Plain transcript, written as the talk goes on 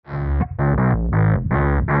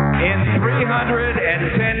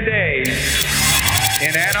110 days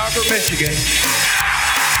in Ann Arbor, Michigan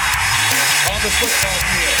on the football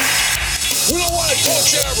field. We don't want to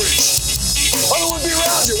coach average. I don't want to be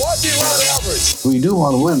around you. Why be around average? We do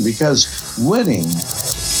want to win because winning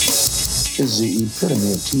is the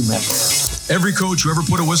epitome of team effort. Every coach who ever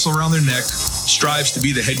put a whistle around their neck strives to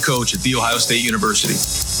be the head coach at The Ohio State University.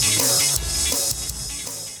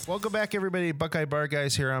 Welcome back, everybody. Buckeye Bar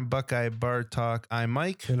Guys here on Buckeye Bar Talk. I'm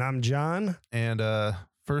Mike. And I'm John. And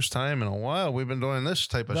first time in a while we've been doing this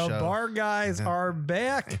type of show. The Bar Guys are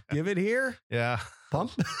back. Give it here. Yeah.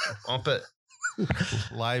 Pump it.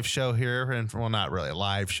 Live show here. And well, not really a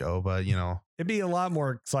live show, but you know. It'd be a lot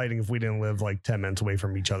more exciting if we didn't live like 10 minutes away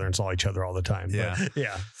from each other and saw each other all the time. Yeah. But,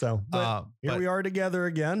 yeah. So here we are together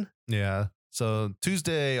again. Yeah. So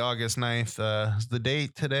Tuesday, August 9th is the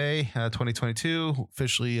date today, 2022,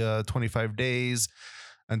 officially 25 days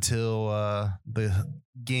until the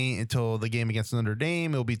game against Notre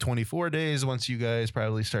Dame. It'll be 24 days once you guys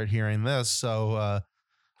probably start hearing this. So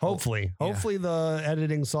hopefully the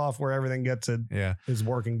editing software, everything gets it. Yeah. Is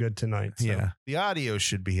working good tonight. So. Yeah. The audio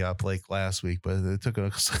should be up like last week, but it took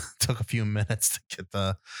a few minutes to get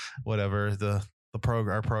our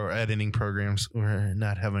editing programs were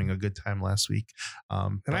not having a good time last week.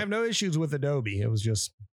 And I have no issues with Adobe. It was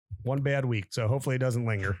just one bad week. So hopefully it doesn't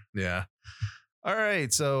linger. Yeah. All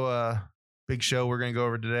right. So big show we're going to go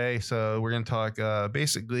over today. So we're going to talk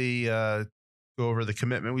basically go over the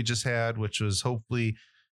commitment we just had, which was hopefully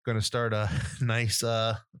going to start a nice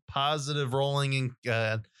positive rolling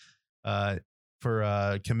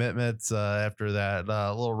for commitments after that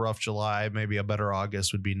little rough July. Maybe a better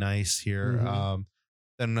August would be nice here. Mm-hmm.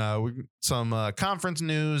 Then some conference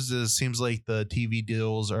news. It seems like the TV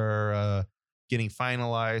deals are getting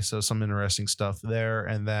finalized, so some interesting stuff there.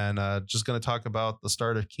 And then just going to talk about the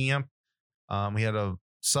start of camp. We had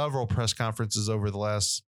several press conferences over the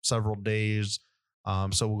last several days,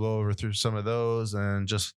 so we'll go over through some of those and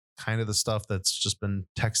just kind of the stuff that's just been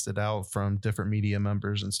texted out from different media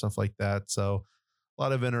members and stuff like that. So a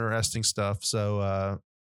lot of interesting stuff. So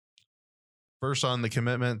first on the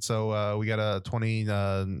commitment. So we got a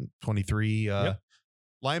 2023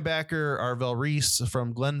 linebacker, Arvell Reese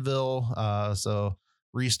from Glenville. So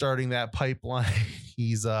restarting that pipeline.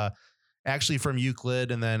 He's actually from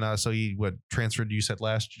Euclid. And then so he transferred, you said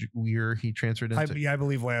last year he transferred into. I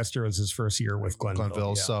believe last year was his first year with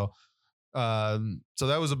Glenville. Yeah. So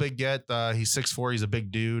that was a big get. He's 6'4". He's a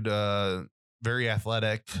big dude, very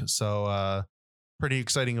athletic. So pretty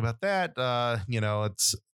exciting about that.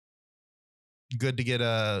 It's good to get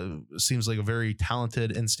seems like a very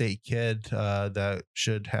talented in-state kid that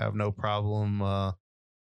should have no problem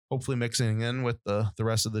hopefully mixing in with the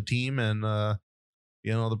rest of the team and to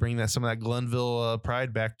bring some of that Glenville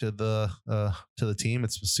pride back to the team.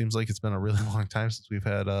 It seems like it's been a really long time since we've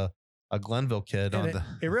had a Glenville kid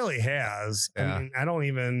it really has. Yeah. I mean, I don't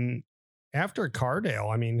even after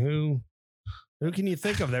Cardale. I mean, who can you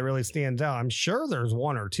think of that really stands out? I'm sure there's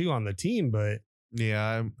one or two on the team, but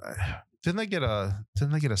yeah, didn't they get a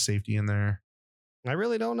safety in there? I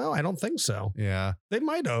really don't know. I don't think so. Yeah, they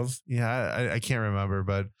might have. Yeah, I can't remember,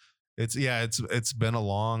 but it's been a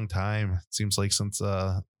long time. It seems like since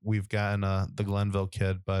we've gotten the Glenville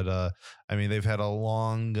kid, but I mean they've had a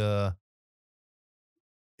long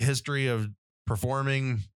history of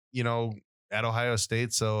performing, at Ohio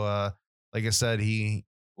State. So like I said, he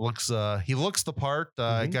looks the part.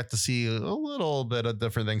 I got to see a little bit of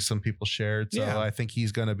different things some people shared. So I think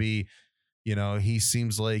he's going to be, he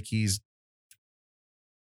seems like he's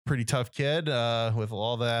pretty tough kid with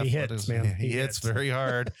all that. He hits, man. He hits very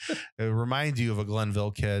hard. It reminds you of a Glenville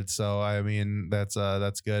kid. So, I mean, that's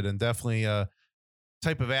good. And definitely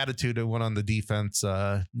type of attitude that went on the defense.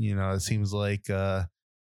 It seems like,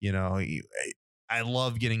 I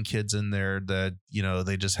love getting kids in there that,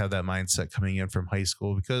 they just have that mindset coming in from high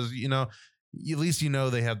school because, at least,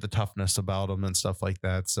 they have the toughness about them and stuff like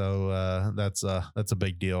that. So that's a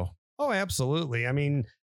big deal. Oh, absolutely. I mean,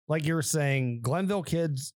 like you were saying, Glenville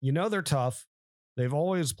kids, they're tough. They've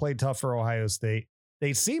always played tough for Ohio State.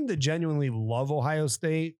 They seem to genuinely love Ohio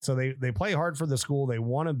State. So they play hard for the school. They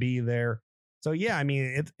want to be there. So, yeah, I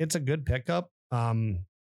mean, it's a good pickup. I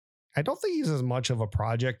don't think he's as much of a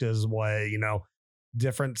project as what,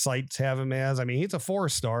 different sites have him as. I mean, he's a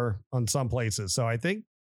 4-star on some places. So I think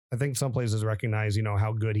some places recognize,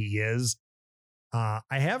 how good he is. I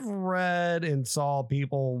have read and saw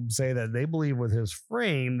people say that they believe with his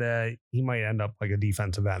frame that he might end up like a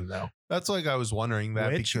defensive end, though. That's like I was wondering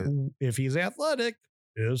that. Which, if he's athletic,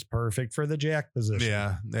 is perfect for the jack position.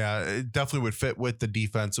 Yeah, it definitely would fit with the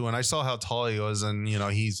defense. When I saw how tall he was, and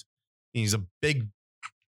he's a big,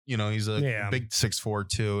 he's a Yeah. big 6'4"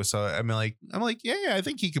 too. So I'm like, yeah, I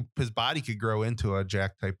think his body could grow into a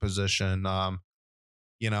jack type position. And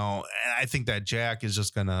I think that jack is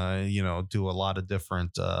just gonna, do a lot of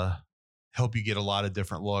different, help you get a lot of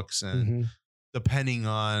different looks, and Mhm. depending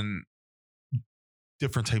on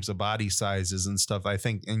different types of body sizes and stuff, I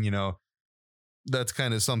think, and that's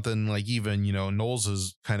kind of something like even, Knowles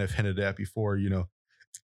has kind of hinted at before, it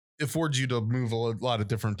affords you to move a lot of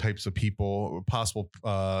different types of people, possible,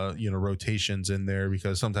 rotations in there,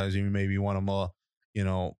 because sometimes you maybe want them,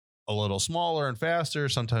 a little smaller and faster.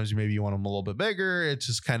 Sometimes you maybe want them a little bit bigger. It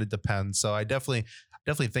just kind of depends. So I definitely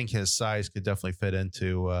think his size could definitely fit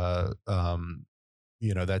into,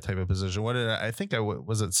 that type of position. What did I think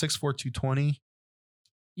was it 6'4", 220?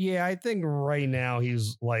 Yeah, I think right now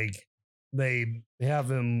he's like, they have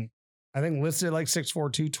him, I think, listed like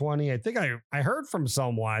 6'4", 220. I think I heard from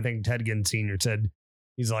someone, I think Ted Ginn Sr. said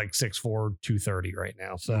he's like 6'4", 230 right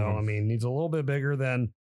now. So, I mean, he's a little bit bigger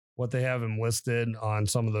than what they have him listed on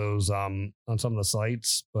some of those, on some of the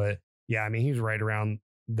sites. But yeah, I mean, he's right around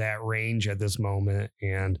that range at this moment.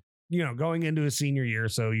 And, going into his senior year.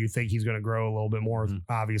 So you think he's going to grow a little bit more,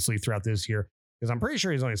 obviously, throughout this year, because I'm pretty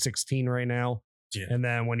sure he's only 16 right now. Yeah. And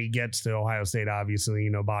then when he gets to Ohio State, obviously,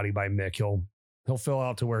 body by Mick, he'll fill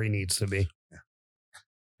out to where he needs to be.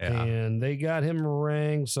 Yeah. And they got him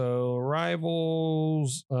ranked. So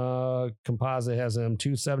Rivals composite has him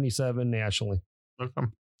 277 nationally. Okay.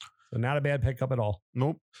 So not a bad pickup at all.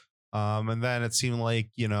 Nope. And then it seemed like,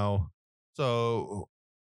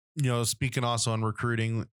 speaking also on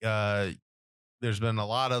recruiting, there's been a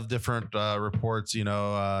lot of different reports,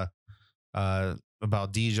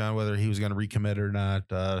 about Dijon, whether he was going to recommit or not.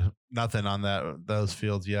 Nothing on those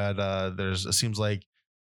fields yet. It seems like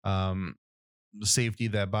the safety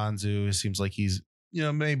that Bonzu, seems like he's,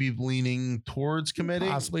 maybe leaning towards committing,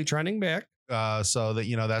 Possibly trending back. so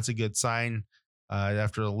that, that's a good sign.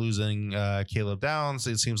 After losing Caleb Downs,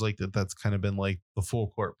 it seems like that's kind of been like the full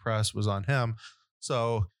court press was on him.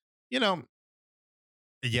 So,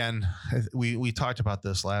 again, we talked about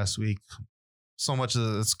this last week. So much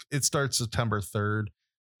of this, it starts September 3rd.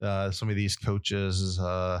 Some of these coaches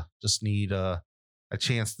just need a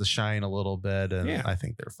chance to shine a little bit, and Yeah. I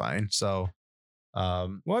think they're fine. So,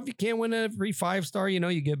 Well, if you can't win every 5-star,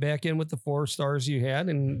 you get back in with the 4 stars you had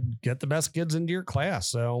and get the best kids into your class.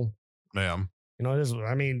 So, yeah,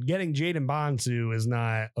 getting Jaden Bonsu is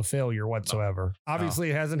not a failure whatsoever. Obviously,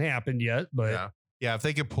 it hasn't happened yet, but yeah, if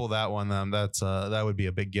they could pull that one, then that would be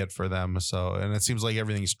a big get for them. So, and it seems like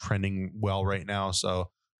everything's trending well right now. So,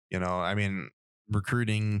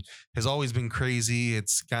 recruiting has always been crazy.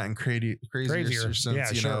 It's gotten crazier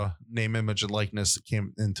since name, image, and likeness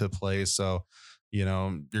came into play. So,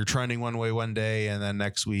 you're trending one way one day, and then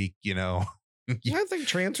next week, I think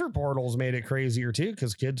transfer portals made it crazier too,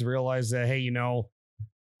 because kids realize that, hey,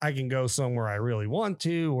 I can go somewhere I really want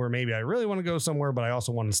to, or maybe I really want to go somewhere, but I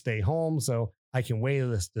also want to stay home. So I can weigh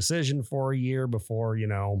this decision for a year before,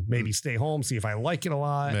 maybe stay home, see if I like it a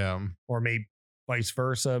lot, or maybe vice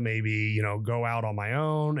versa, maybe, go out on my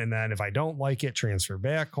own. And then if I don't like it, transfer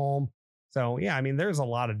back home. So, yeah, there's a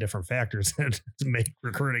lot of different factors to make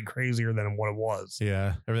recruiting crazier than what it was.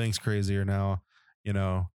 Yeah, everything's crazier now.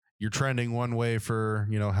 You're trending one way for,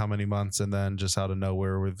 how many months, and then just out of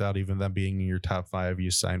nowhere, without even them being in your top 5,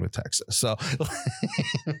 you sign with Texas. So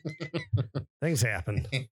Things happen.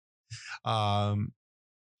 All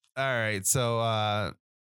right. So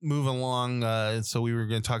moving along. So we were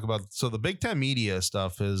going to talk about, the Big Ten media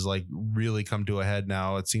stuff has like really come to a head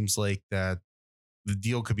now. It seems like that the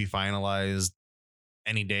deal could be finalized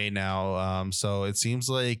any day now. So it seems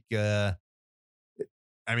like, this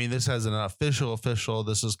has an official.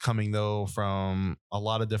 This is coming though from a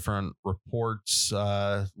lot of different reports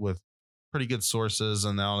with pretty good sources,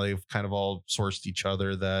 and now they've kind of all sourced each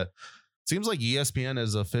other. That seems like ESPN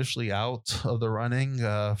is officially out of the running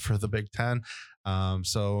for the Big Ten.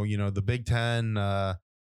 So the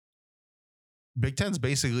Big Ten's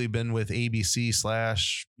basically been with ABC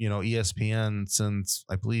 / ESPN since,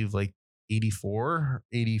 I believe, like 84,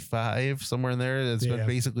 85, somewhere in there. It's been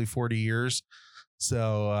basically 40 years.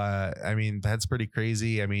 So, that's pretty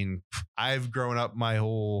crazy. I've grown up my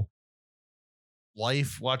whole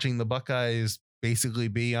life watching the Buckeyes basically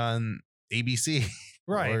be on ABC.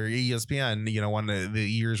 Right. Or ESPN, one of the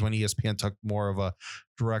years when ESPN took more of a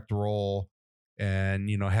direct role and,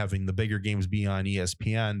 having the bigger games be on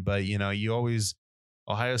ESPN. But,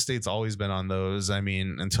 Ohio State's always been on those.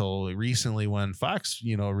 Until recently when Fox,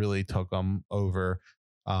 really took them over.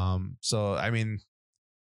 So,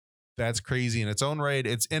 that's crazy in its own right.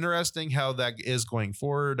 It's interesting how that is going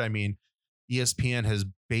forward. ESPN has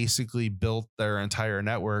basically built their entire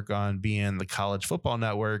network on being the college football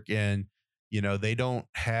network. And, they don't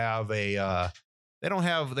have they have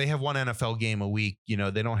one NFL game a week. They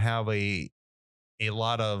don't have a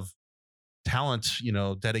lot of talent,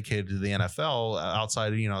 dedicated to the NFL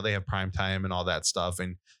outside, they have prime time and all that stuff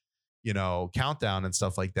and, countdown and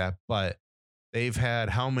stuff like that. But they've had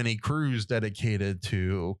how many crews dedicated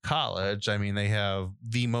to college? I mean, they have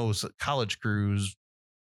the most college crews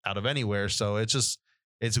out of anywhere. So it's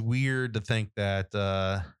weird to think that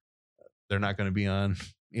they're not going to be on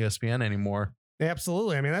ESPN anymore.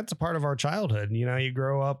 Absolutely. I mean, that's a part of our childhood. You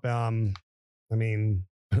grow up,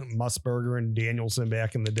 Musburger and Danielson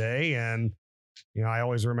back in the day. And, I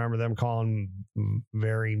always remember them calling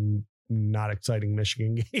very not exciting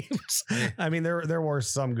Michigan games. I mean, there were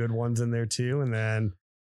some good ones in there too. And then,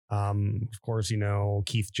 of course,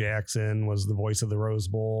 Keith Jackson was the voice of the Rose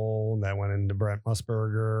Bowl. That went into Brent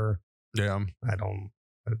Musburger. Yeah.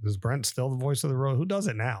 Is Brent still the voice of the Rose? Who does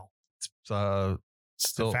it now?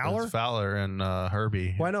 Still Fowler? Fowler and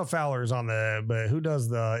Herbie. Well, I know Fowler's on but who does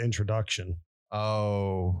the introduction?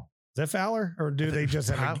 Oh, is that Fowler, or do they just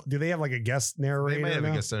have? Do they have like a guest narrator? They may have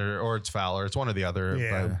now? a guest narrator, or it's Fowler. It's one or the other.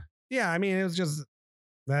 Yeah, but. Yeah. I mean, it was just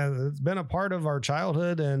that it's been a part of our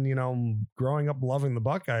childhood, and growing up loving the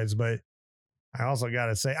Buckeyes. But I also got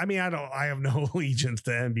to say, I mean, I have no allegiance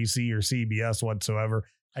to NBC or CBS whatsoever.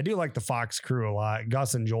 I do like the Fox crew a lot.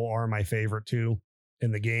 Gus and Joel are my favorite too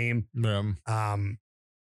in the game.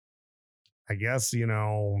 I guess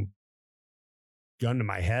gun to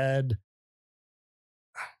my head.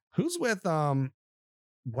 Who's with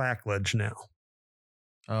Blackledge now?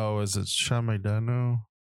 Oh, is it Shamadano?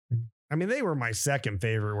 I mean, they were my second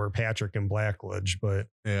favorite, were Patrick and Blackledge, but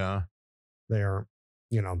yeah, they are,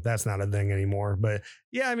 that's not a thing anymore. But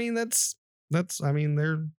yeah, I mean, that's I mean,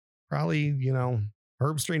 they're probably,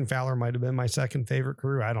 Herbstreit and Fowler might have been my second favorite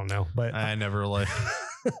crew. I don't know, but I never liked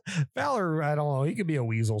Fowler. I don't know. He could be a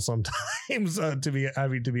weasel sometimes, to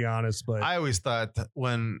be honest. But I always thought that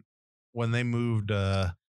when they moved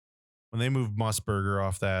Musburger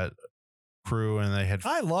off that crew and they had,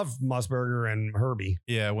 I love Musburger and Herbie.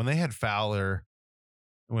 Yeah. When they had Fowler,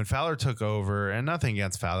 when Fowler took over, and nothing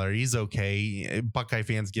against Fowler, he's okay. Buckeye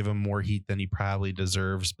fans give him more heat than he probably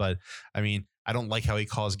deserves. But I mean, I don't like how he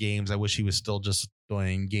calls games. I wish he was still just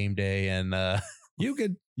doing game day. And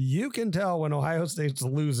you can tell when Ohio State's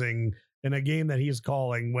losing in a game that he's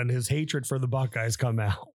calling when his hatred for the Buckeyes come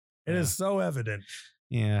out. It is so evident.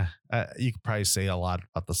 Yeah, you could probably say a lot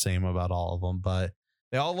about the same about all of them, but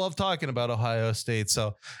they all love talking about Ohio State.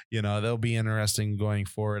 So, they'll be interesting going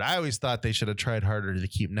forward. I always thought they should have tried harder to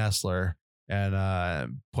keep Nessler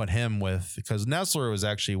and put him because Nessler was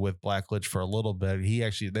actually with Blackledge for a little bit.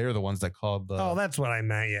 They're the ones that called the. Oh, that's what I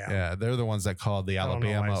meant. Yeah. Yeah. They're the ones that called the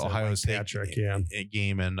Alabama Ohio State Patrick,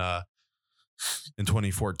 game in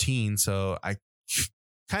 2014. So I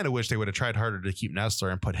kind of wish they would have tried harder to keep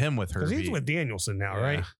Nessler and put him with her. Because he's with Danielson now,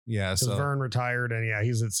 right? Yeah. So Vern retired, and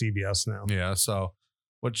he's at CBS now. Yeah. So,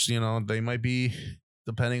 which they might be,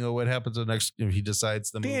 depending on what happens next, if he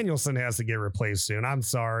decides to move. Danielson has to get replaced soon. I'm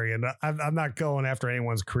sorry, and I'm not going after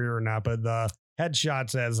anyone's career or not, but the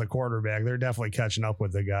headshots as a quarterback, they're definitely catching up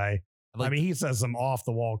with the guy. I mean, he says some off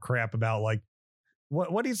the wall crap about like.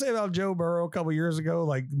 What do you say about Joe Burrow a couple years ago?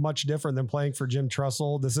 Like much different than playing for Jim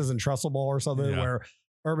Tressel. This isn't Tressel Ball or something where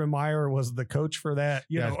Urban Meyer was the coach for that.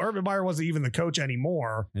 Urban Meyer wasn't even the coach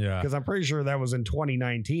anymore. Yeah. Because I'm pretty sure that was in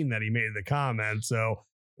 2019 that he made the comment. So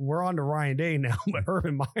we're on to Ryan Day now, but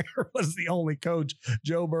Urban Meyer was the only coach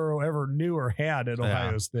Joe Burrow ever knew or had at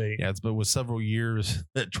Ohio State. Yeah, but with several years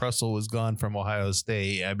that Tressel was gone from Ohio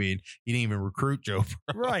State, I mean, he didn't even recruit Joe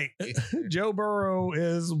Burrow. Right. Joe Burrow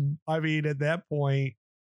is, at that point,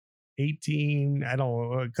 18. I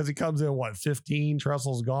don't know, because he comes in, 15?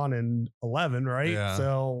 Tressel's gone in 11, right? Yeah.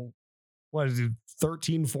 So what is it,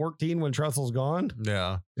 13, 14 when Tressel's gone?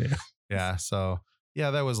 Yeah. So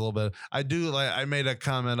that was a little bit. I made a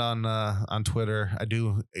comment on Twitter. I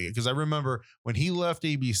do, because I remember when he left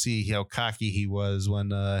ABC, how cocky he was when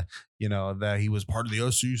that he was part of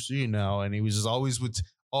the SEC now, and he was just always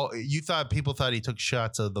people thought he took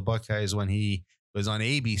shots of the Buckeyes when he was on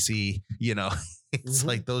ABC. It's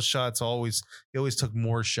like those shots he always took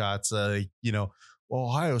more shots.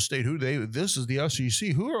 Ohio State, this is the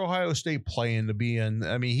SEC. Who are Ohio State playing to be in?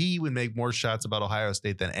 I mean, he would make more shots about Ohio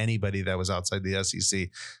State than anybody that was outside the SEC.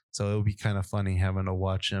 So it would be kind of funny having to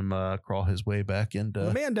watch him crawl his way back into.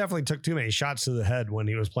 The man definitely took too many shots to the head when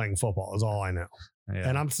he was playing football, is all I know. Yeah.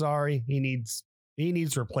 And I'm sorry, he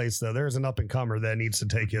needs replaced though. There's an up and comer that needs to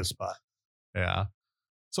take his spot. Yeah.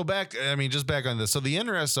 So back on this. So the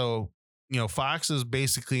interest. So Fox is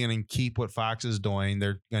basically going to keep what Fox is doing.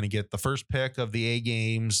 They're going to get the first pick of the A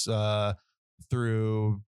games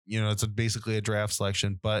through, it's basically a draft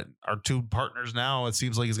selection. But our two partners now, it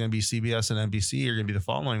seems like it's going to be CBS and NBC are going to be the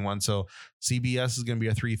following one. So CBS is going to be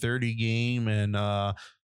a 3:30 game, and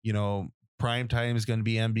prime time is going to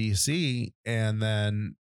be NBC, and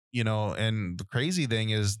then and the crazy thing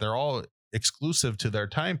is they're all exclusive to their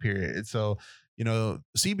time period. So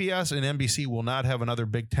CBS and NBC will not have another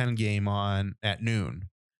Big Ten game on at noon,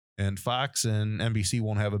 and Fox and NBC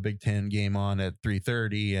won't have a Big Ten game on at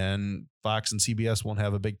 3:30, and Fox and CBS won't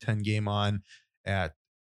have a Big Ten game on at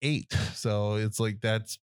 8. So it's like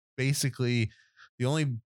that's basically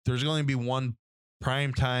there's going to be one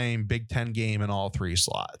primetime Big Ten game in all 3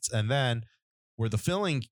 slots. And then where the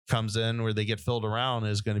filling comes in, where they get filled around,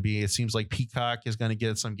 is going to be, it seems like Peacock is going to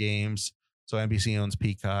get some games. So NBC owns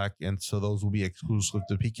Peacock, and so those will be exclusive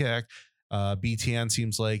to Peacock. BTN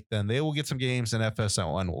seems like then they will get some games, and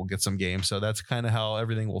FS1 will get some games. So that's kind of how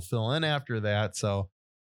everything will fill in after that. So,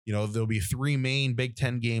 there'll be 3 main Big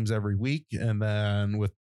Ten games every week. And then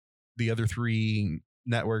with the other 3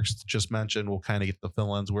 networks just mentioned, we'll kind of get the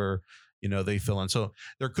fill-ins where, they fill in. So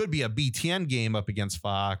there could be a BTN game up against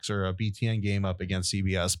Fox or a BTN game up against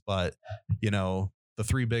CBS, but, the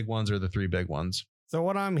 3 big ones are the 3 big ones. So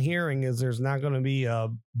what I'm hearing is there's not going to be a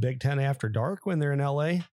Big Ten After Dark when they're in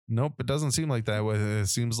LA. Nope, it doesn't seem like that. It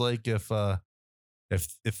seems like if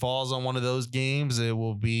it falls on one of those games, it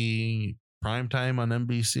will be primetime on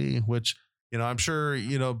NBC, which, I'm sure,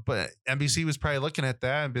 but NBC was probably looking at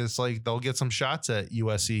that. But it's like they'll get some shots at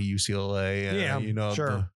USC, UCLA. And,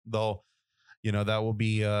 sure. They'll, that will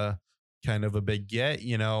be kind of a big get,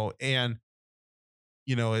 and,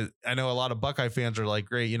 I know a lot of Buckeye fans are like,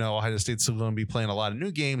 great, Ohio State's still going to be playing a lot of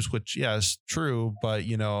new games, which, yes, true. But,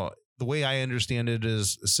 the way I understand it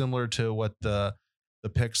is similar to what the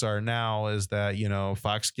picks are now, is that,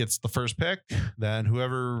 Fox gets the first pick, then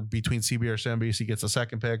whoever between CBS and NBC gets the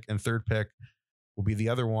second pick, and third pick will be the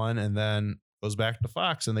other one, and then goes back to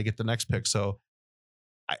Fox and they get the next pick. So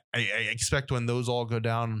I expect when those all go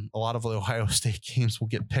down, a lot of the Ohio State games will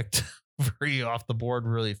get picked very off the board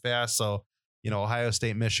really fast. So, Ohio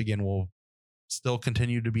State, Michigan will still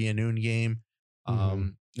continue to be a noon game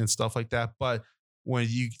and stuff like that. But when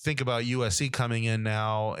you think about USC coming in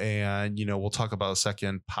now, and, we'll talk about a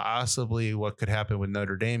second, possibly what could happen with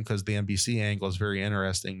Notre Dame, because the NBC angle is very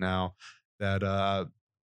interesting now that,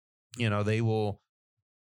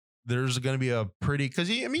 there's going to be a pretty, because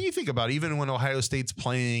you think about it, even when Ohio State's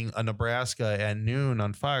playing a Nebraska at noon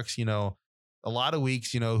on Fox, a lot of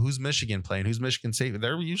weeks, who's Michigan playing? Who's Michigan State?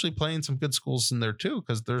 They're usually playing some good schools in there too,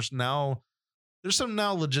 because there's some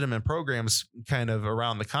now legitimate programs kind of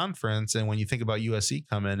around the conference. And when you think about USC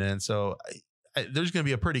coming in, so there's going to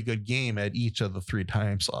be a pretty good game at each of the 3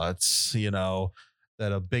 time slots, that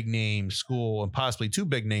a big name school and possibly 2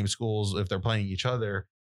 big name schools, if they're playing each other,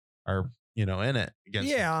 are, in it against.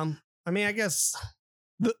 Yeah. I guess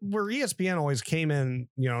where ESPN always came in,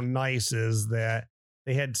 nice, is that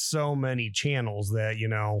they had so many channels that,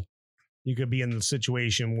 you could be in the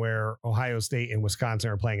situation where Ohio State and Wisconsin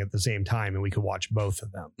are playing at the same time and we could watch both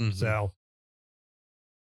of them. Mm-hmm. So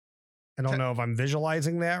I don't know if I'm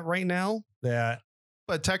visualizing that right now.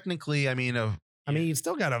 But technically, you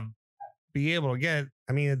still got to be able to get,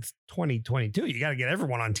 it's 2022. You got to get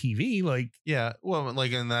everyone on TV. Yeah. Well,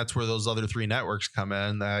 and that's where those other 3 networks come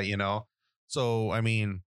in, that, so,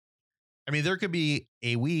 there could be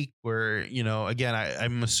a week where, again,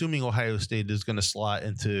 I'm assuming Ohio State is going to slot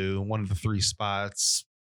into one of the 3 spots.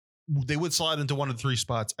 They would slot into one of the 3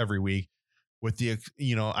 spots every week with the,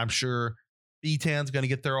 I'm sure B10's going to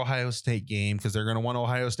get their Ohio State game, because they're going to want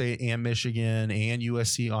Ohio State and Michigan and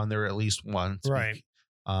USC on there at least once. Right.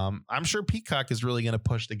 I'm sure Peacock is really going to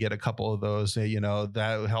push to get a couple of those,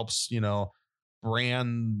 that helps,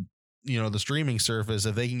 brand, the streaming service.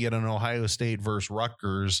 If they can get an Ohio State versus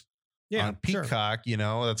Rutgers on Peacock,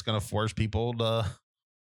 sure, that's going to force people to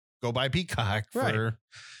go buy Peacock for,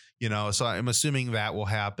 so I'm assuming that will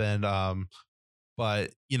happen.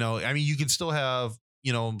 But, you can still have,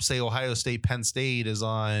 say Ohio State, Penn State is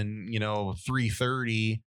on,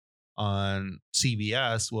 3:30 on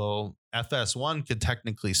CBS. Well, FS1 could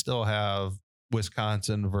technically still have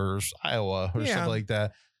Wisconsin versus Iowa or something like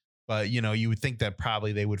that. But, you would think that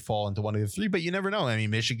probably they would fall into one of the 3, but you never know.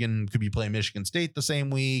 Michigan could be playing Michigan State the same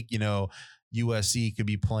week, USC could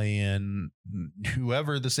be playing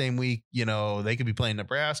whoever the same week, they could be playing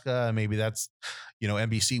Nebraska. Maybe that's,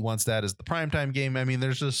 NBC wants that as the primetime game.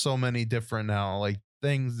 There's just so many different now,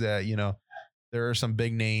 things that, there are some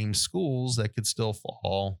big name schools that could still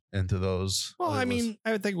fall into those. Well, I mean,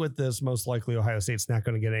 I would think with this, most likely Ohio State's not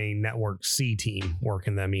going to get any Network C team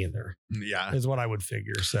working them either. Yeah. Is what I would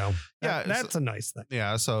figure. So that's a nice thing.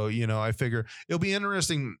 Yeah. So, I figure it'll be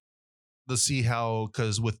interesting to see how,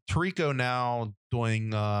 because with Tirico now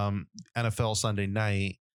doing NFL Sunday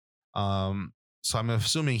night, so I'm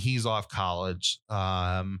assuming he's off college.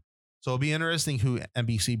 So it'll be interesting who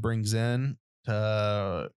NBC brings in.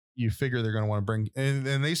 You figure they're going to want to bring,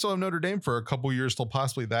 and they still have Notre Dame for a couple years till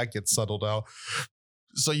possibly that gets settled out.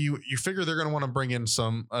 So you figure they're going to want to bring in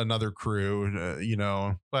another crew,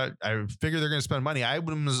 but I figure they're going to spend money. I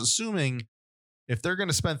was assuming if they're going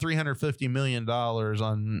to spend $350 million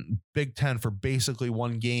on Big Ten for basically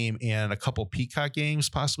one game and a couple Peacock games,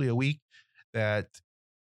 possibly a week, that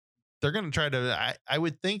they're going to try to, I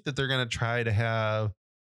would think that they're going to try to have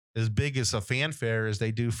as big as a fanfare as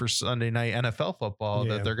they do for Sunday night NFL football,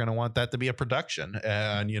 that they're going to want that to be a production.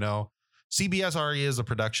 And, CBS already is a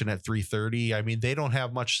production at 3:30. I mean, they don't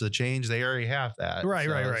have much to change. They already have that. Right.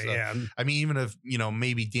 So, Yeah. I mean, even if,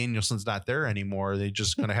 maybe Danielson's not there anymore, they're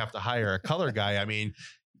just going to have to hire a color guy. I mean,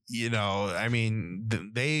 they're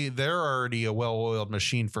already a well-oiled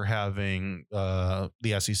machine for having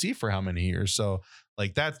the SEC for how many years. So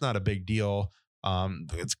like, that's not a big deal.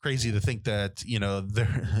 It's crazy to think that,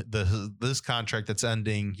 this contract that's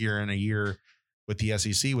ending here in a year with the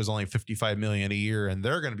SEC was only $55 million a year, and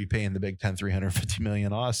they're going to be paying the Big Ten $350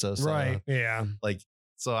 million also. So, right. Yeah.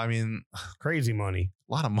 I mean, crazy money,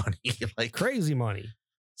 a lot of money, crazy money.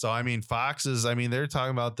 So, I mean, Fox is, they're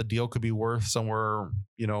talking about the deal could be worth somewhere,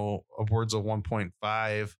 upwards of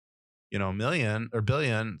 1.5, million or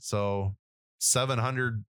billion. So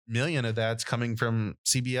 700 million of that's coming from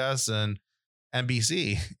CBS and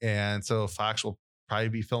NBC. And so Fox will probably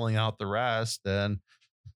be filling out the rest. And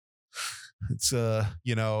it's,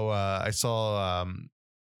 I saw,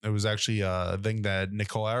 it was actually a thing that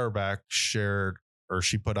Nicole Auerbach shared, or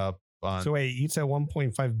she put up on. So wait, you said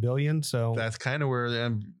 1.5 billion. So that's kind of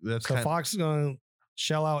where Fox is going to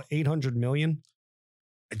shell out 800 million.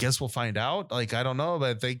 I guess we'll find out. I don't know,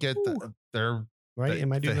 but they get their right.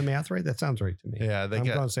 Am I doing the math right? That sounds right to me. Yeah. I'm going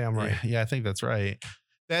to say I'm right. Yeah, I think that's right.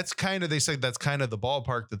 That's kind of, they said that's kind of the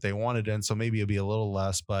ballpark that they wanted in. So maybe it'll be a little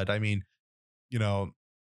less, but I mean,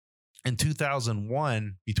 in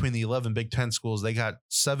 2001, between the 11 Big Ten schools, they got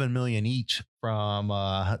 7 million each from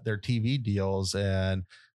their TV deals. And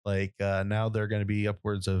now they're going to be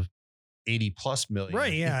upwards of 80 plus million.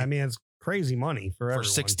 Right. Yeah. I mean, it's crazy money for everyone.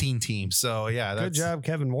 16 teams. So yeah, good job,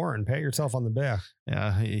 Kevin Warren. Pat yourself on the back.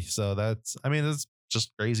 Yeah. So that's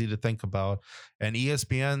just crazy to think about. And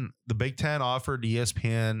ESPN, the Big Ten offered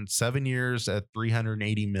ESPN 7 years at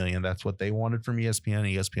 $380 million. That's what they wanted from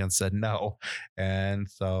ESPN. ESPN said no. And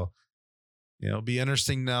so, it'll be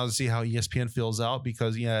interesting now to see how ESPN fills out,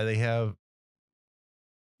 because they have,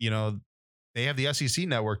 they have the SEC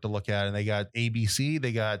network to look at, and they got ABC,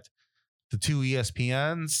 they got the 2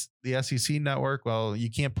 ESPNs, the SEC network. Well,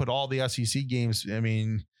 you can't put all the SEC games. I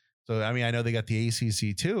know they got the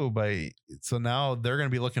ACC too, but so now they're going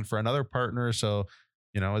to be looking for another partner. So,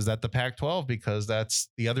 is that the Pac-12? Because that's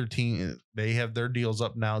the other team. They have their deals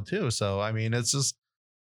up now too. So, it's just,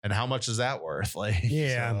 and how much is that worth?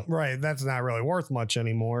 Right. That's not really worth much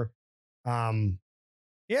anymore. Yeah,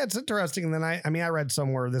 it's interesting. And then I read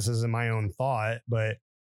somewhere, this isn't my own thought, but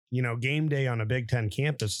game day on a Big Ten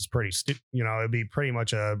campus is pretty, it'd be pretty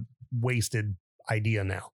much a wasted idea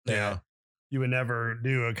now. Yeah. You would never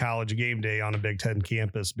do a college game day on a Big Ten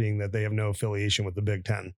campus, being that they have no affiliation with the Big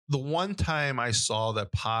Ten. The one time I saw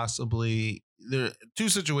that possibly, there are 2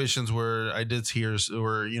 situations where I did hear,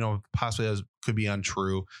 or, possibly could be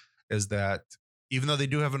untrue, is that even though they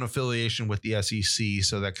do have an affiliation with the SEC,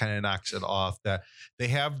 so that kind of knocks it off, that they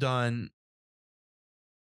have done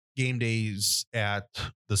game days at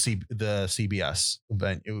the CBS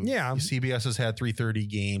event. Yeah. CBS has had 3:30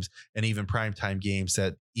 games and even primetime games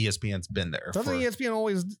that ESPN's been there. Doesn't ESPN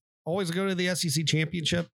always go to the SEC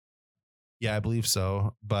championship? Yeah, I believe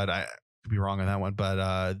so, but I could be wrong on that one.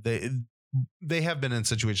 But they have been in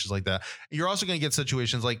situations like that. You're also going to get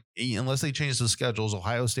situations like, unless they change the schedules,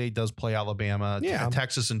 Ohio State does play Alabama,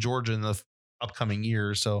 Texas, and Georgia in the upcoming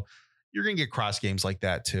years. So you're going to get cross games like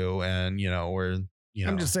that too. And,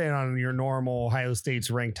 I'm just saying, on your normal, Ohio State's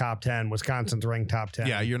ranked top 10, Wisconsin's ranked top 10.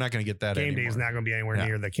 Yeah, you're not going to get that game anymore. day is not going to be anywhere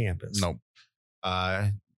near the campus. Nope.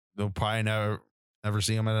 They'll probably never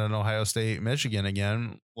see them at an Ohio State, Michigan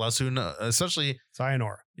again. Less who knows, essentially.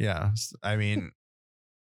 Sayonara. Yeah.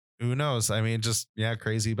 Who knows? Just,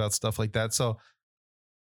 crazy about stuff like that. So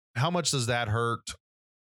how much does that hurt?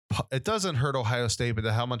 It doesn't hurt Ohio State, but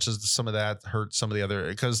how much does some of that hurt some of the other?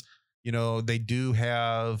 Because they do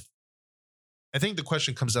have, I think the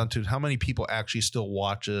question comes down to how many people actually still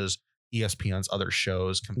watches ESPN's other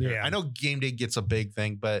shows compared. Yeah. I know Game Day gets a big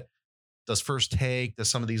thing, but does First Take, does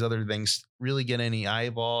some of these other things really get any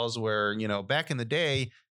eyeballs where, back in the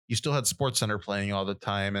day, you still had SportsCenter playing all the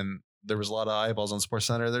time and there was a lot of eyeballs on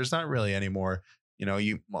SportsCenter. There's not really anymore.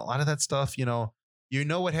 A lot of that stuff,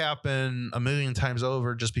 what happened a million times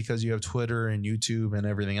over just because you have Twitter and YouTube and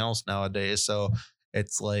everything else nowadays. So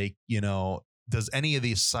it's like, does any of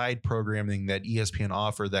these side programming that ESPN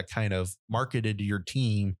offer that kind of marketed to your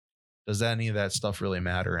team, does any of that stuff really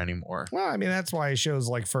matter anymore? Well, I mean, that's why shows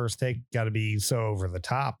like First Take got to be so over the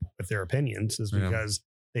top with their opinions, is because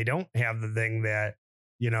they don't have the thing that,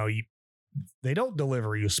 they don't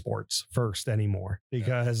deliver you sports first anymore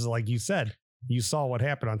because like you said, you saw what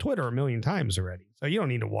happened on Twitter a million times already. So you don't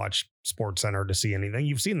need to watch SportsCenter to see anything.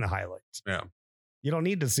 You've seen the highlights. Yeah. You don't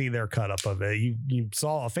need to see their cut up of it. You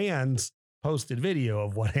saw a fan's posted video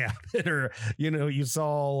of what happened, or, you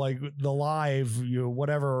saw like the live,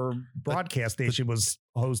 whatever broadcast station was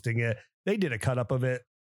hosting it. They did a cut up of it.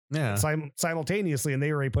 Yeah, simultaneously, and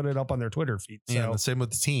they already put it up on their Twitter feed. So. Yeah, the same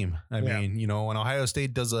with the team. I mean, when Ohio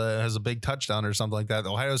State has a big touchdown or something like that,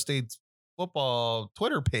 Ohio State's football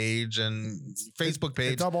Twitter page and Facebook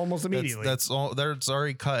page, it's up almost immediately. That's all. That's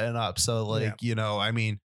already cutting up. So, like, I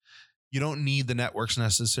mean, you don't need the networks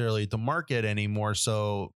necessarily to market anymore.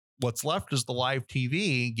 So, what's left is the live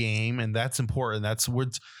TV game, and that's important. That's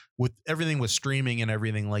with everything with streaming and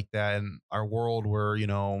everything like that in our world, where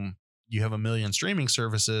you have a million streaming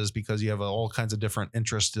services because you have all kinds of different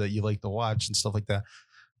interests that you like to watch and stuff like that.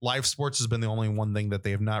 Live sports has been the only one thing that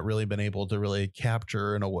they have not really been able to really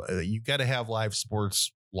capture in a way. You got to have live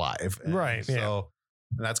sports live. Right. So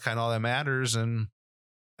that's kind of all that matters. And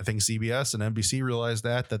I think CBS and NBC realized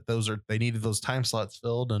that they needed those time slots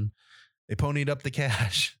filled, and they ponied up the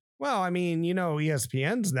cash. Well, I mean,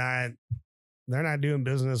 ESPN's they're not doing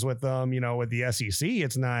business with them, with the SEC.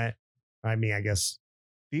 It's not, I mean, I guess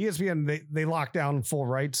the ESPN, they locked down full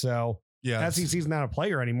rights. So yeah, SEC's not a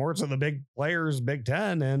player anymore. So the big players, Big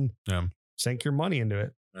Ten, and sink your money into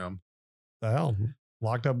it. Yeah. The hell,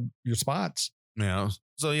 locked up your spots. Yeah.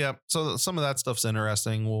 So some of that stuff's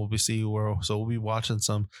interesting. We'll be watching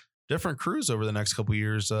some different crews over the next couple of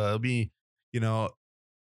years. It'll be, a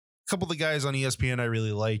couple of the guys on ESPN I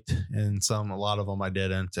really liked, and a lot of them I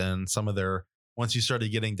didn't. And some of once you started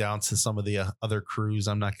getting down to some of the other crews,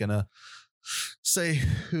 I'm not gonna say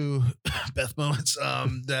who Beth Moments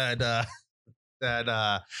that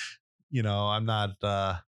I'm not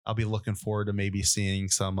I'll be looking forward to maybe seeing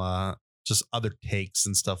some just other takes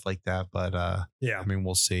and stuff like that, but I mean,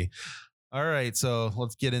 we'll see. All right, so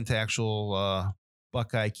let's get into actual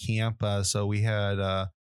Buckeye camp. So we had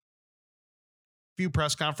few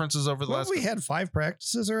press conferences over the last. We had 5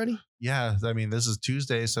 practices already. Yeah, I mean, this is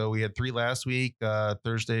Tuesday, so we had 3 last week: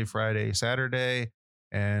 Thursday, Friday, Saturday.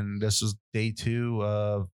 And this is day 2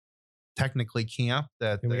 of technically camp.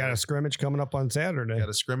 And we got a scrimmage coming up on Saturday. Got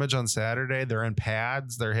a scrimmage on Saturday. They're in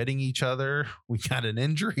pads. They're hitting each other. We got an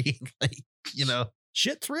injury.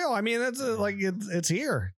 Shit's real. I mean, that's it's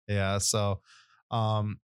here. Yeah. So,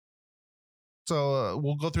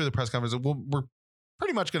 we'll go through the press conference. We're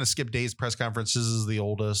pretty much going to skip Dave's press conference. This is the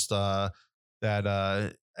oldest. I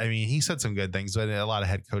mean, he said some good things, but a lot of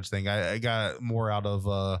head coach thing. I got more out of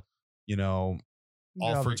All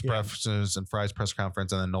Freaks press and Fry's press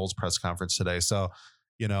conference, and then Noel's press conference today. So,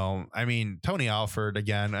 I mean, Tony Alford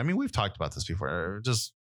again. I mean, we've talked about this before.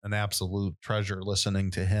 Just an absolute treasure listening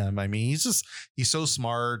to him. I mean, he's so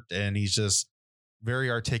smart, and he's just very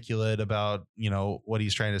articulate about, what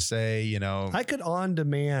he's trying to say. I could on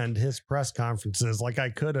demand his press conferences like I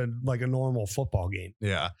could a normal football game.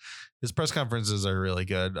 Yeah, his press conferences are really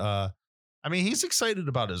good. I mean, he's excited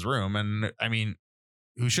about his room, and I mean,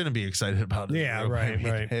 who shouldn't be excited about it? Yeah,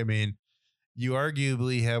 right. I mean, you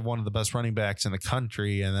arguably have one of the best running backs in the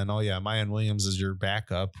country, and then Mayan Williams is your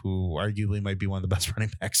backup, who arguably might be one of the best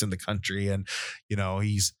running backs in the country. And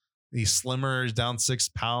he's slimmer, he's down 6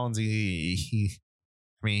 pounds. He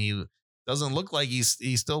doesn't look like he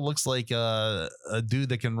still looks like a dude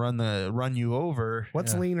that can run you over.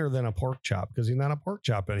 What's leaner than a pork chop? Because he's not a pork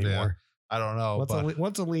chop anymore. Yeah, I don't know.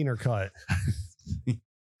 What's a leaner cut?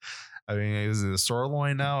 I mean, is it a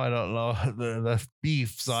sirloin now? I don't know. The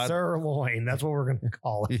beef sirloin. That's what we're going to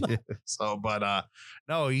call it. Yeah, so, but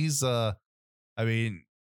no, he's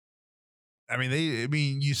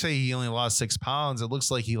you say he only lost 6 pounds. It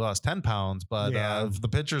looks like he lost 10 pounds, but the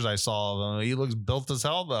pictures I saw of him, he looks built as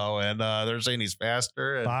hell though. And they're saying he's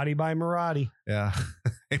faster. And, body by Maradi. Yeah.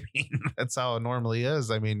 I mean, that's how it normally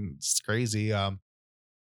is. I mean, it's crazy.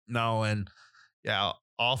 No. And yeah,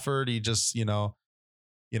 offered. He just, he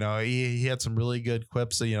had some really good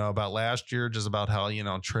quips, about last year, just about how,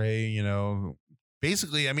 Trey,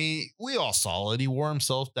 basically, I mean, we all saw it. He wore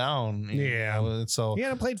himself down. So he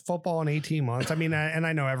hadn't played football in 18 months. I mean, and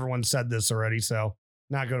I know everyone said this already, so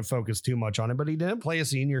not going to focus too much on it, but he didn't play a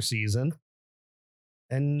senior season.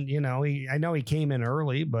 And, I know he came in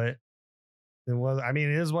early, but it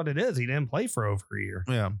is what it is. He didn't play for over a year.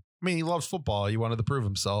 Yeah. I mean, he loves football. He wanted to prove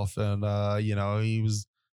himself. And, he was,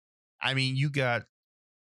 you got,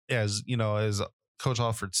 as Coach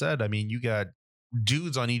Alford said, you got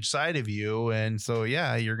dudes on each side of you. And so,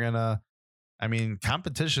 yeah, you're going to,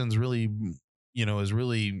 competition's really, is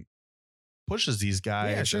really pushes these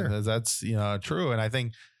guys. Yeah, sure. And that's, true. And I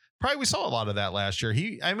think probably we saw a lot of that last year.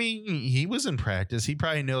 He was in practice. He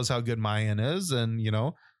probably knows how good Mayan is. And,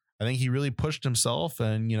 I think he really pushed himself,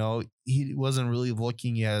 and, he wasn't really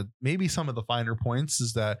looking at maybe some of the finer points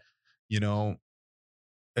is that,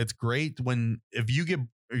 it's great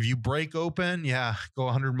if you break open, go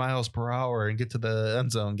 100 miles per hour and get to the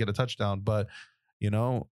end zone, get a touchdown. But,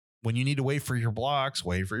 when you need to wait for your blocks,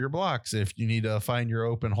 wait for your blocks. If you need to find your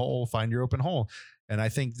open hole, find your open hole. And I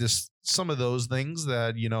think some of those things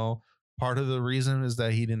that, part of the reason is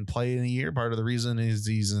that he didn't play in a year. Part of the reason is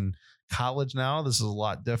he's in college now. This is a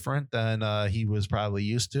lot different than he was probably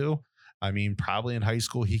used to. Probably in high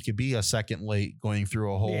school, he could be a second late going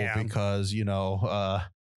through a hole because, he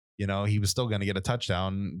was still going to get a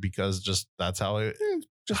touchdown because just that's how it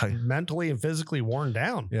just mentally and physically worn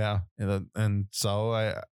down. Yeah. And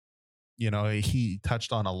so he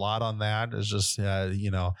touched on a lot on that. It's just,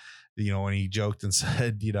 when he joked and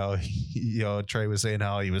said, Trey was saying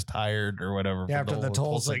how he was tired or whatever. After the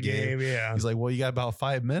Tulsa game. Yeah. He's like, well, you got about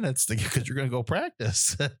 5 minutes because you're going to go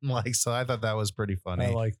practice. So I thought that was pretty funny. I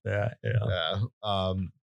like that. Yeah.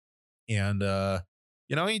 He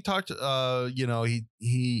talked,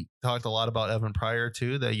 he talked a lot about Evan Pryor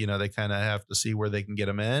too, that, they kind of have to see where they can get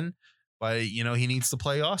him in, but, he needs to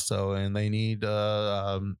play also. And they need,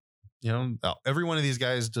 every one of these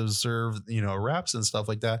guys deserve, reps and stuff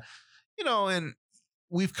like that, and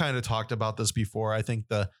we've kind of talked about this before. I think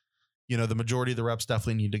the majority of the reps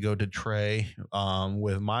definitely need to go to Trey,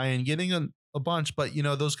 with Mayan getting a bunch, but,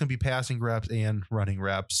 those can be passing reps and running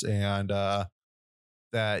reps. And,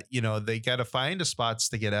 that, they got to find a spots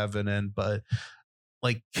to get Evan in, but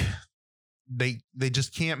like they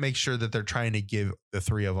just can't make sure that they're trying to give the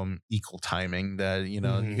three of them equal timing. That, you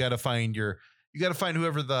got to find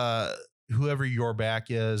whoever your back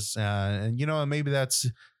is. And, maybe that's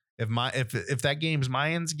if that game's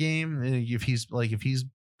Mayan's game, if he's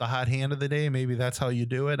the hot hand of the day, maybe that's how you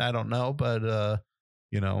do it. I don't know, but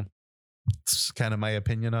it's kind of my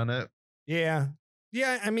opinion on it. Yeah.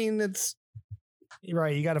 Yeah. You're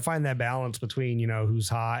right. You got to find that balance between, who's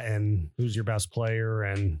hot and who's your best player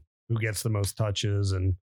and who gets the most touches,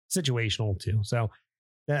 and situational too. So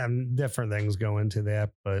different things go into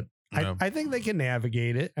that, but I think they can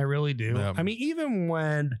navigate it. I really do. Yeah. Even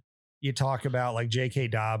when you talk about like J.K.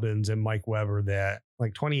 Dobbins and Mike Weber, that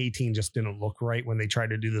like 2018 just didn't look right when they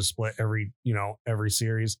tried to do the split every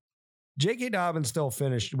series. J.K. Dobbins still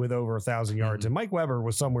finished with over 1,000 yards, and Mike Weber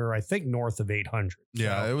was somewhere, I think, north of 800.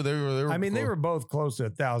 Yeah, so, they were both close to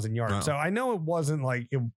 1,000 yards. No. So I know it wasn't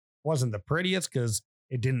the prettiest because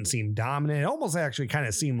it didn't seem dominant. It almost actually kind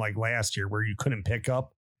of seemed like last year where you couldn't pick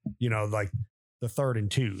up, like the 3rd and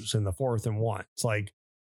 2s and the 4th and 1. It's like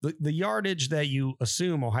the yardage that you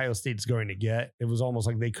assume Ohio State's going to get. It was almost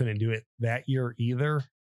like they couldn't do it that year either.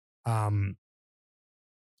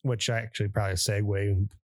 Which I actually probably segue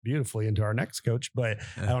beautifully into our next coach, but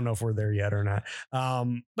I don't know if we're there yet or not.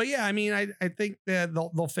 But yeah, I think that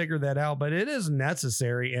they'll figure that out, but it is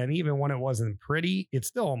necessary. And even when it wasn't pretty, it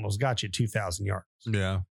still almost got you 2,000 yards.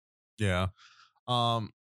 Yeah. Yeah.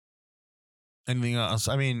 Anything else?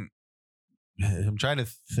 I'm trying to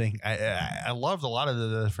think. I loved a lot of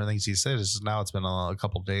the different things he said. It's just now it's been a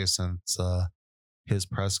couple of days since his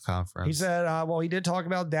press conference. He said, he did talk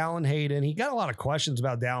about Dallin Hayden. He got a lot of questions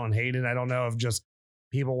about Dallin Hayden. I don't know if just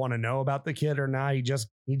people want to know about the kid or not. He just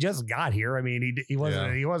got here. He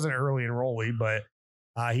wasn't early enrollee, but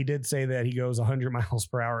he did say that he goes 100 miles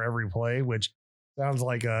per hour every play, which sounds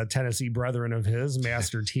like a Tennessee brethren of his,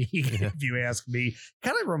 Master Teague, if you ask me.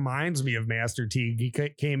 Kind of reminds me of Master Teague. He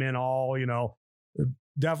came in all,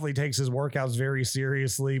 definitely takes his workouts very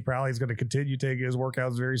seriously. Probably is going to continue taking his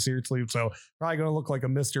workouts very seriously. So probably going to look like a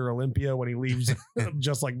Mr. Olympia when he leaves,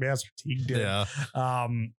 just like Master Teague did. Yeah.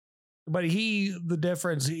 But the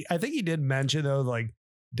difference, I think he did mention though, like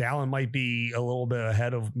Dallin might be a little bit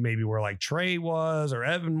ahead of maybe where like Trey was or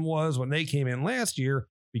Evan was when they came in last year,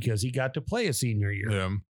 because he got to play a senior year. Yeah.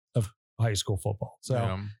 Of high school football.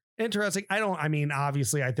 So interesting.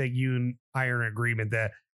 Obviously, I think you and I are in agreement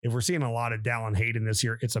that if we're seeing a lot of Dallin Hayden this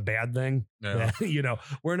year, it's a bad thing. Yeah.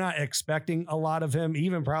 We're not expecting a lot of him,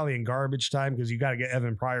 even probably in garbage time, because you got to get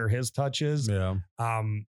Evan Pryor his touches. Yeah.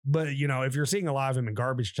 But if you're seeing a lot of him in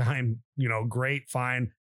garbage time, great,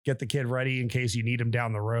 fine. Get the kid ready in case you need him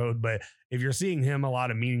down the road. But if you're seeing him a lot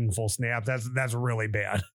of meaningful snaps, that's really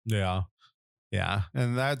bad. Yeah. Yeah.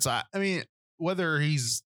 And that's, whether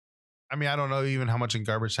he's, I don't know even how much in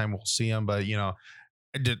garbage time we'll see him, but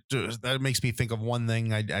that makes me think of one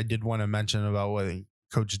thing I did want to mention about what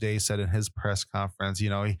Coach Day said in his press conference.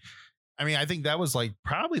 I think that was like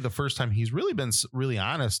probably the first time he's really been really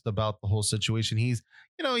honest about the whole situation. He's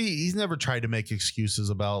never tried to make excuses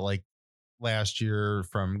about like last year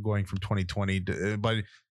from going from 2020 to, but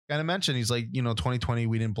kind of mentioned, he's like, 2020,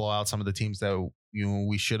 we didn't blow out some of the teams that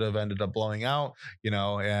we should have ended up blowing out,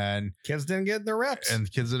 and kids didn't get their reps, and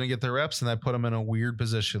that put them in a weird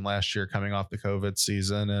position last year coming off the COVID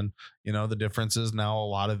season. And, the difference is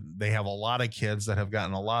now they have a lot of kids that have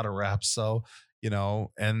gotten a lot of reps. So,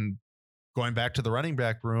 and going back to the running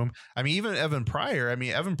back room, even Evan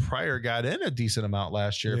Pryor got in a decent amount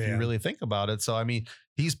last year, if you really think about it. So,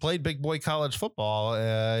 he's played big boy college football.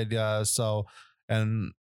 And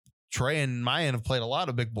Trey and Mayan have played a lot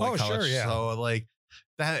of big boy college. Sure, yeah. So like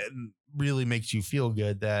that really makes you feel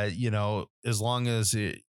good that, as long as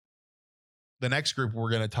the next group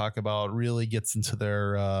we're going to talk about really gets into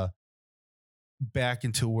their back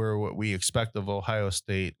into what we expect of Ohio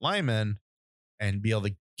State linemen and be able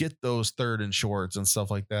to get those third and shorts and stuff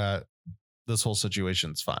like that, this whole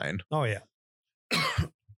situation's fine. Oh yeah. All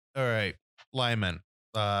right. Linemen.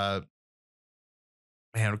 Man,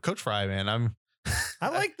 Coach Fry, man, I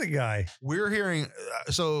like the guy. We're hearing,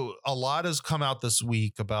 so a lot has come out this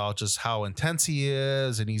week about just how intense he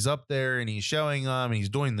is, and he's up there and he's showing them and he's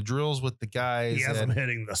doing the drills with the guys. He has them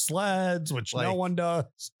hitting the sleds, which no one does.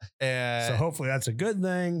 And so hopefully that's a good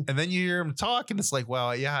thing. And then you hear him talk and it's like,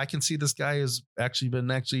 wow, yeah, I can see this guy has actually been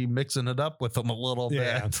mixing it up with him a little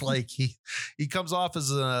bit. Like he comes off as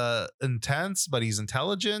intense, but he's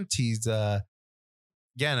intelligent. He's,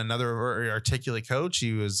 again, another very articulate coach.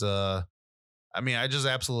 He was, I just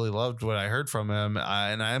absolutely loved what I heard from him.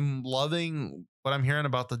 And I'm loving what I'm hearing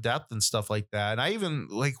about the depth and stuff like that. And I even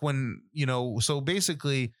like when, so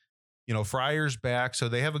basically, Fryer's back. So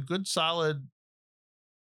they have a good solid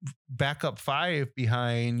backup five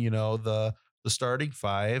behind, the starting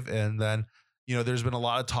five. And then, there's been a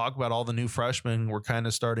lot of talk about all the new freshmen were kind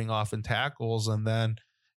of starting off in tackles. And then,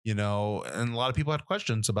 and a lot of people had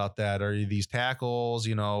questions about that. Are these tackles,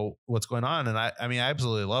 what's going on? And I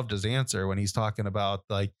absolutely loved his answer when he's talking about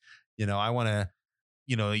like, I want to,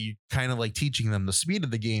 you kind of like teaching them the speed of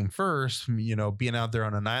the game first, being out there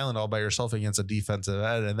on an island all by yourself against a defensive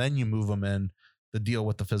end, and then you move them in to deal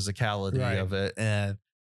with the physicality of it. And,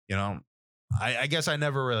 I guess I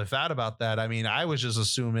never really thought about that. I was just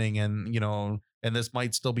assuming, and this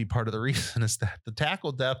might still be part of the reason, is that the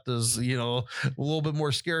tackle depth is, a little bit more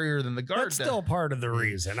scarier than the guard. That's still part of the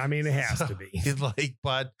reason. It has to be.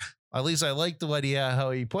 But at least I liked the way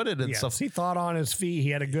how he put it and stuff. He thought on his feet. He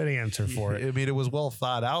had a good answer for it. It was well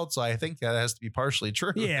thought out. So I think that has to be partially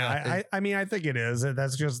true. Yeah, I think it is.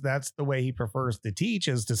 That's the way he prefers to teach,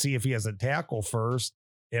 is to see if he has a tackle first.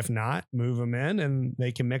 If not, move them in and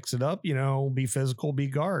they can mix it up, be physical, be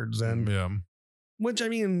guards. And which,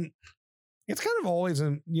 it's kind of always,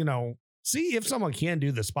 see if someone can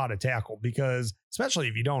do the spotted tackle, because especially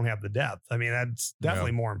if you don't have the depth, that's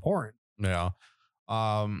definitely more important. Yeah.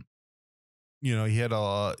 He had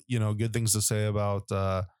good things to say about,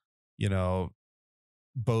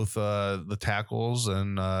 both the tackles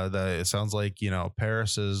and that it sounds like,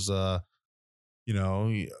 Paris is,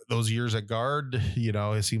 those years at guard,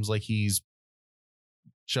 it seems like he's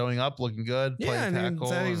showing up, looking good, playing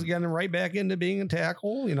tackle. And he's getting right back into being a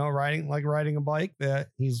tackle, riding a bike, that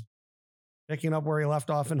he's picking up where he left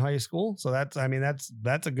off in high school. So that's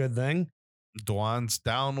a good thing. Dwan's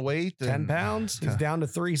down weight 10 pounds. He's down to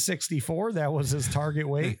 364. That was his target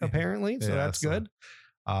weight, apparently. So that's good.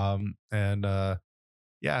 Fry,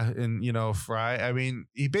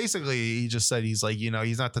 he just said, he's like,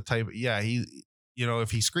 he's not the type. Yeah.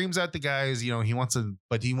 If he screams at the guys, he wants to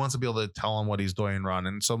be able to tell them what he's doing and run.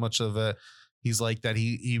 And so much of it, he's like that.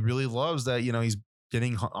 He really loves that, he's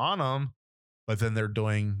getting on them, but then they're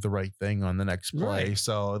doing the right thing on the next play. Right.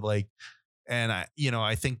 So like, and I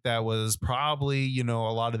think that was probably, a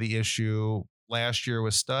lot of the issue last year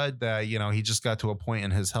with Stud, that, he just got to a point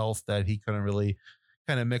in his health that he couldn't really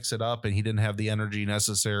kind of mix it up, and he didn't have the energy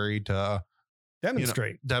necessary to,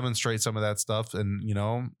 demonstrate some of that stuff. And,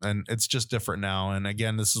 and it's just different now. And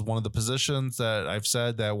again, this is one of the positions that I've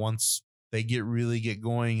said that once they really get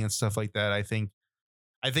going and stuff like that, I think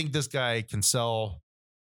this guy can sell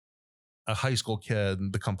a high school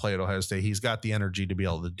kid to come play at Ohio State. He's got the energy to be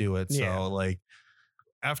able to do it. Yeah. So like,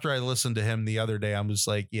 after I listened to him the other day, I'm just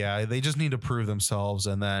like, yeah, they just need to prove themselves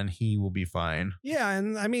and then he will be fine. Yeah.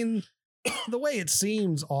 And I mean, the way it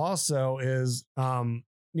seems also is, from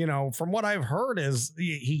what I've heard is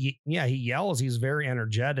he yells, he's very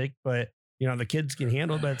energetic, but the kids can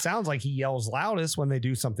handle it. But it sounds like he yells loudest when they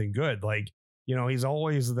do something good. Like, he's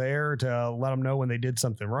always there to let them know when they did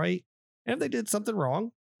something right. And if they did something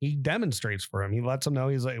wrong, he demonstrates for him. He lets them know,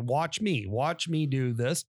 he's like, watch me do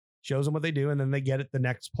this. Shows them what they do, and then they get it the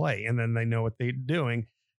next play, and then they know what they're doing.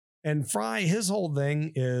 And Fry, his whole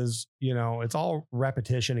thing is, it's all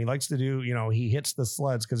repetition. He likes to do, he hits the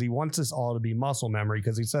sleds because he wants this all to be muscle memory,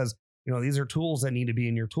 because he says, these are tools that need to be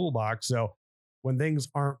in your toolbox. So when things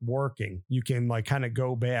aren't working, you can like kind of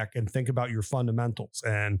go back and think about your fundamentals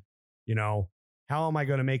and, how am I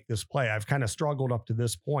going to make this play? I've kind of struggled up to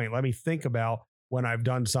this point. Let me think about when I've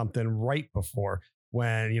done something right before.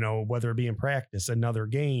 When, whether it be in practice, another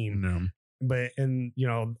game, but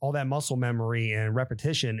all that muscle memory and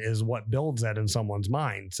repetition is what builds that in someone's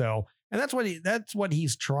mind. So, and that's what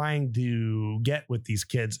he's trying to get with these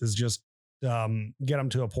kids is just get them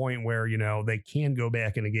to a point where, they can go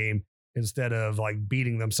back in a game instead of like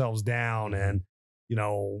beating themselves down and,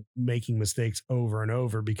 making mistakes over and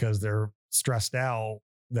over because they're stressed out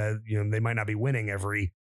that, they might not be winning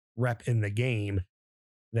every rep in the game.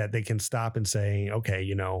 That they can stop and say, okay,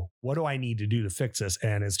 what do I need to do to fix this?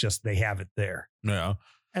 And it's just, they have it there. Yeah.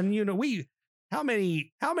 And, how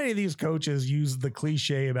many of these coaches use the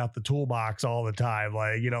cliche about the toolbox all the time?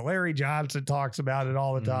 Like, Larry Johnson talks about it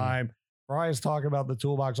all the time. Fry's talking about the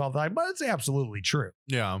toolbox all the time, but it's absolutely true.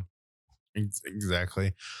 Yeah,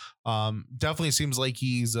 exactly. Definitely seems like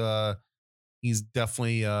he's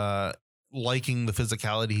definitely, liking the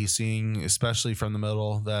physicality he's seeing, especially from the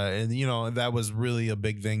middle. That was really a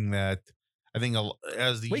big thing that I think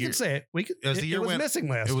as the we year, could say it. As the year went, missing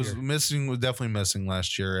last year. Was definitely missing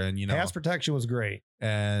last year, and pass protection was great,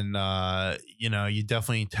 and you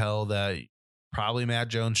definitely tell that probably Matt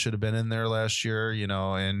Jones should have been in there last year,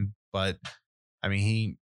 but I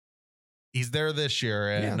mean he's there this year,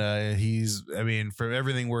 and from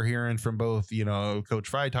everything we're hearing from both, Coach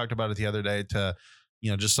Fry talked about it the other day to.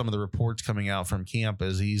 Just some of the reports coming out from camp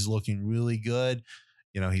is he's looking really good.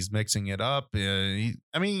 He's mixing it up. We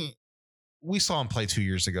saw him play 2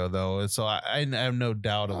 years ago, though. So I have no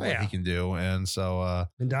doubt of what he can do. And so,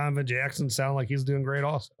 and Donovan Jackson sounded like he's doing great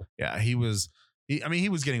also. Yeah, he was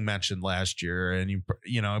getting mentioned last year, and he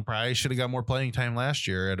probably should have got more playing time last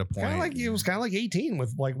year at a point. He was kind of like 18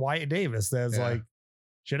 with like Wyatt Davis. That's like,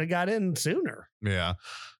 should have got in sooner. Yeah.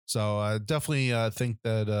 So I definitely think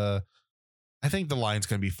that, I think the line's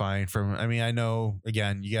going to be fine I know,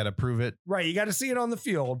 again, you got to prove it. Right. You got to see it on the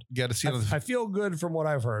field. You got to see it. I feel good from what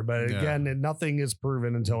I've heard, but again, nothing is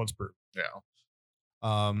proven until it's proven.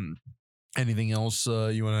 Yeah. Anything else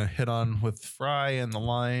you want to hit on with Fry and the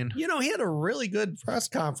line? He had a really good press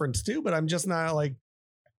conference too, but I'm just not like,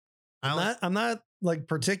 I'm not like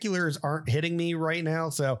particulars aren't hitting me right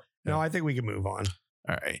now. So no, I think we can move on.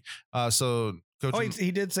 All right. So Coach,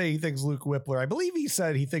 he did say he thinks Luke Whippler, I believe he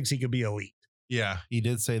said he thinks he could be elite. Yeah, he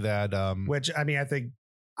did say that. Which I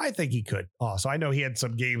think he could. Also, I know he had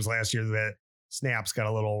some games last year that snaps got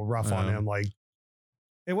a little rough on him. Like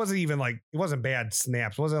it wasn't bad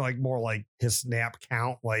snaps. It wasn't like more like his snap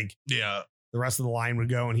count. Like the rest of the line would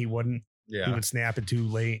go and he wouldn't. Yeah, he would snap it too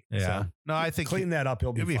late. Yeah, so no, I think clean that up.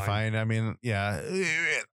 He'll be fine. I mean, yeah.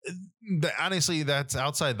 Honestly, that's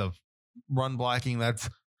outside the run blocking. That's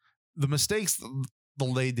the mistakes the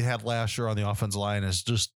lead they had last year on the offensive line is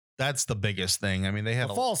just. That's the biggest thing. I mean, they had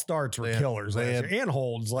the false starts were killers and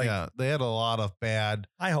holds. They had a lot of bad.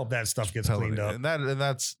 I hope that stuff gets cleaned up, and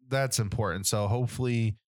that's important. So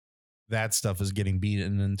hopefully that stuff is getting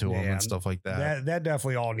beaten into them and stuff like that. That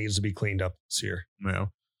definitely all needs to be cleaned up this year. Yeah.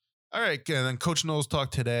 All right, and then Coach Knowles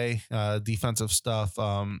talked today, defensive stuff,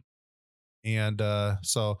 and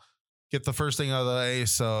so get the first thing out of the way.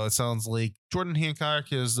 So it sounds like Jordan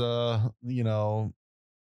Hancock is,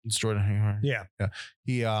 it's Jordan Hancock. Yeah.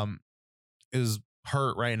 He is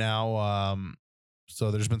hurt right now. So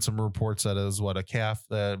there's been some reports that is a calf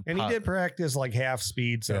that, and he did practice like half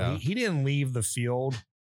speed, so he didn't leave the field.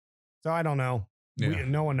 So I don't know.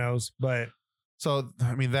 No one knows, but. So,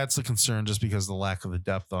 I mean, that's a concern just because of the lack of the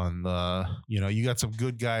depth on the, you got some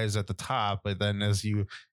good guys at the top, but then as you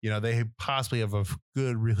they possibly have a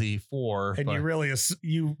good relief for. And you really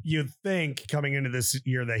you think coming into this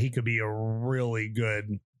year that he could be a really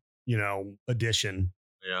good, addition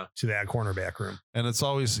to that cornerback room. And it's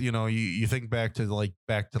always, you think back to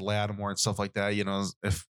Lattimore and stuff like that,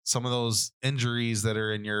 if some of those injuries that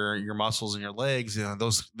are in your muscles and your legs,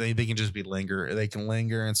 those they can just be they can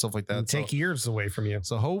linger and stuff like that. And take years away from you.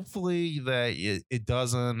 So hopefully that it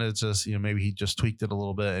doesn't. It's just, maybe he just tweaked it a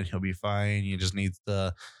little bit and he'll be fine. He just needs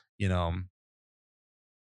to,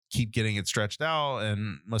 keep getting it stretched out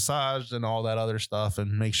and massaged and all that other stuff,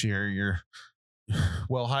 and make sure you're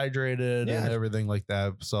well hydrated and everything like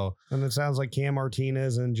that. So, and it sounds like Cam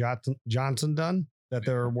Martinez and Johnson done that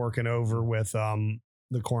they're working over with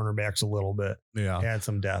the cornerbacks a little bit. Yeah, add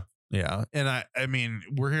some depth. Yeah, and I mean,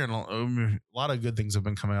 we're hearing a lot of good things have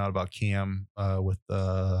been coming out about Cam with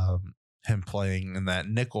him playing in that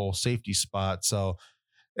nickel safety spot. So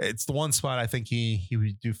it's the one spot I think he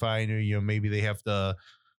would do fine. Maybe they have to,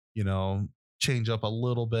 change up a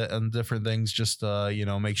little bit on different things, just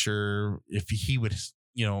make sure if he would,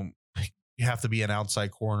 you have to be an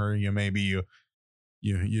outside corner. Maybe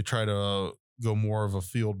you try to go more of a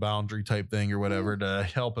field boundary type thing or whatever to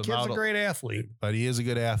help him out. He's a great athlete, but he is a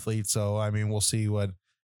good athlete. So, I mean, we'll see what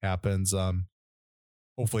happens.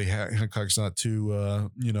 Hopefully Hancock's not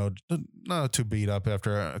too, not too beat up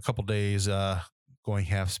after a couple days, going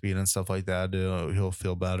half speed and stuff like that. He'll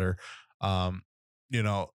feel better.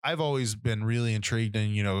 I've always been really intrigued,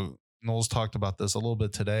 and, Knowles talked about this a little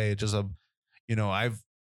bit today. Just, I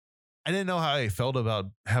didn't know how I felt about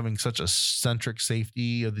having such a centric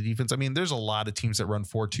safety of the defense. I mean, there's a lot of teams that run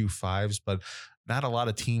 4-2-5s, but not a lot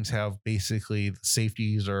of teams have basically the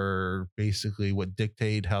safeties are basically what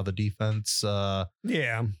dictate how the defense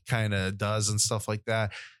kind of does and stuff like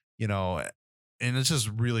that, and it's just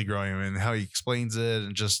really growing. I mean, how he explains it,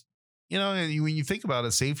 and just, and when you think about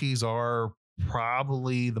it, safeties are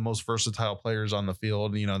probably the most versatile players on the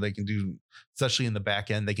field. They can do, especially in the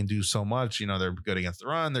back end, they can do so much. They're good against the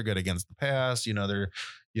run, they're good against the pass, they're,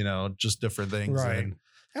 just different things. Right.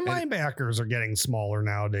 And linebackers are getting smaller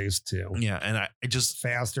nowadays too. Yeah. And I just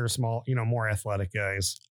faster, small, more athletic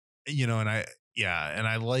guys, and I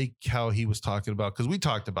like how he was talking about, cause we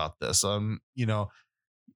talked about this,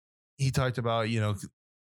 he talked about, he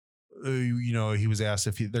was asked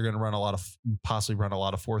if they're going to possibly run a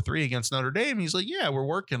lot of 4-3 against Notre Dame. He's like, yeah, we're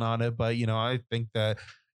working on it. But, I think that,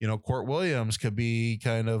 Court Williams could be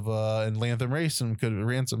kind of, and Ransom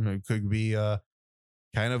could be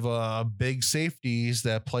kind of big safeties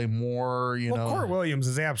that play more, Court Williams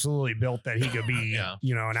is absolutely built that he could be,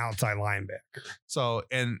 an outside linebacker. So,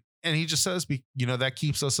 and he just says, that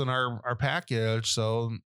keeps us in our package.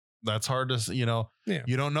 So that's hard to, you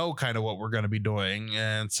don't know kind of what we're going to be doing.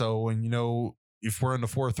 And so when, if we're in the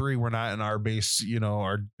 4-3, we're not in our base,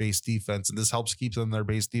 our base defense, and this helps keep them in their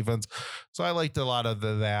base defense. So I liked a lot of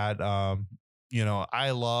that.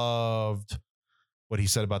 I loved what he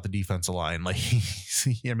said about the defensive line. Like,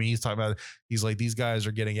 he's talking about, he's like, these guys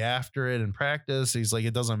are getting after it in practice. He's like,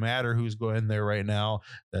 it doesn't matter who's going there right now.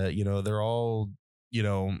 They're all,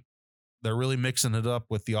 they're really mixing it up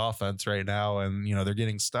with the offense right now, and they're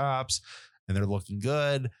getting stops and they're looking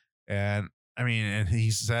good. And I mean, and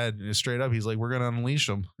he said straight up, he's like, we're going to unleash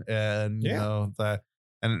them. And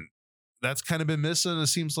and that's kind of been missing. It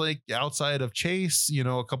seems like outside of Chase,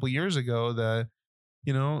 a couple years ago, that,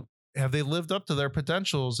 have they lived up to their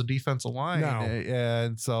potential as a defensive line? No.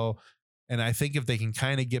 And so, and I think if they can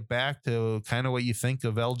kind of get back to kind of what you think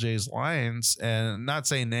of LJ's lines, and not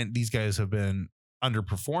saying that these guys have been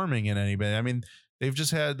underperforming in any way. I mean, they're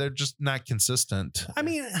just not consistent. I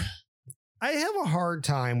mean, I have a hard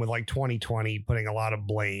time with 2020 putting a lot of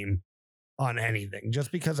blame on anything,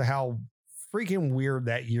 just because of how freaking weird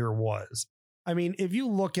that year was. I mean, if you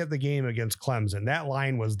look at the game against Clemson, that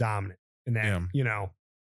line was dominant. And that,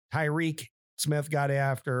 Tyreek Smith got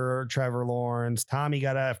after Trevor Lawrence, Tommy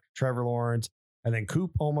got after Trevor Lawrence, and then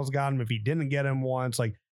Coop almost got him if he didn't get him once.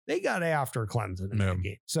 Like, they got after Clemson in that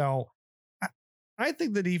game. So I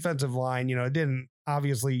think the defensive line, it didn't,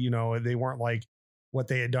 obviously, they weren't like what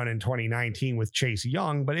they had done in 2019 with Chase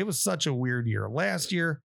Young, but it was such a weird year. Last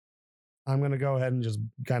year, I'm going to go ahead and just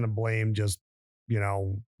kind of blame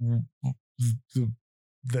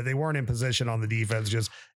that they weren't in position on the defense.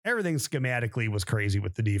 Just everything schematically was crazy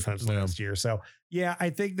with the defense last year. So yeah,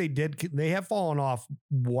 I think they have fallen off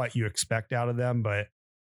what you expect out of them, but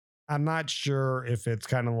I'm not sure if it's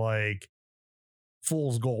kind of like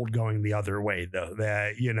fool's gold going the other way though,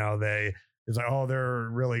 that, it's like, oh, they're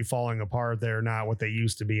really falling apart. They're not what they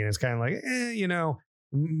used to be. And it's kind of like,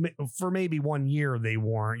 for maybe 1 year they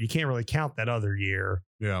weren't. You can't really count that other year.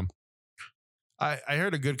 Yeah. I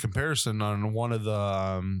heard a good comparison on one of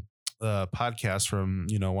the podcasts from,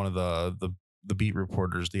 one of the beat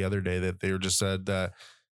reporters the other day, that they were just said that,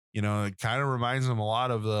 it kind of reminds them a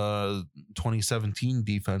lot of the 2017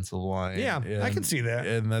 defensive line. Yeah, I can see that.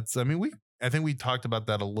 And that's, I think we talked about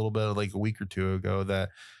that a little bit like a week or two ago,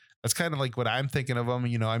 that's kind of like what I'm thinking of them.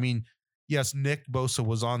 Yes, Nick Bosa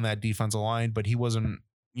was on that defensive line, but he wasn't,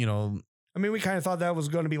 we kind of thought that was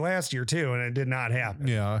going to be last year too, and it did not happen.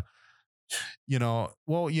 Yeah.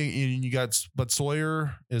 Well, you got, but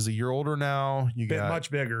Sawyer is a year older now. You got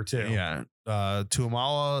much bigger too. Yeah.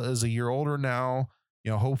 Tuamala is a year older now.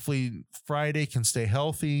 Hopefully Friday can stay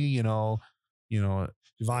healthy.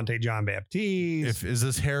 Devontae John Baptiste. Is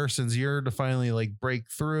this Harrison's year to finally like break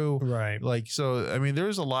through? Right.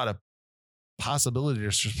 There's a lot of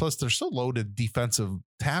possibilities. Plus, they're so loaded defensive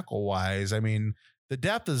tackle wise. The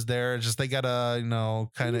depth is there. It's just they gotta,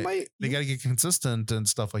 they gotta get consistent and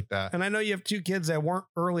stuff like that. And I know you have two kids that weren't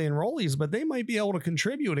early enrollees, but they might be able to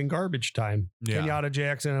contribute in garbage time. Yeah. Kenyatta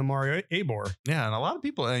Jackson and Mario Abor. Yeah, and a lot of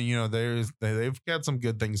people, and they've got some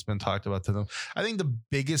good things been talked about to them. I think the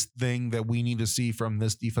biggest thing that we need to see from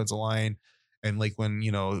this defensive line, and like when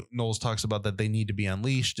Knowles talks about that they need to be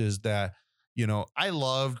unleashed, is that I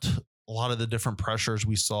loved a lot of the different pressures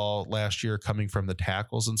we saw last year coming from the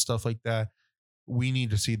tackles and stuff like that. We need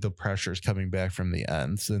to see the pressures coming back from the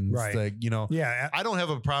ends. And right. Yeah, I don't have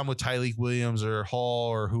a problem with Tyleek Williams or Hall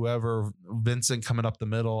or whoever, Vincent coming up the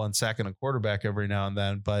middle and sacking a quarterback every now and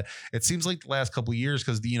then. But it seems like the last couple of years,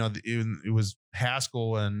 because it was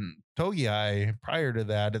Haskell and Togiai prior to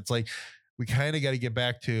that. It's like we kind of got to get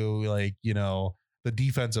back to the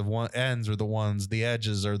defensive ends are the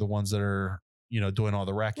edges are the ones that are doing all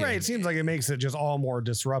the wrecking. Right. It seems like it makes it just all more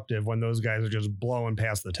disruptive when those guys are just blowing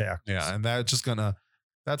past the tackles. Yeah. And that's gonna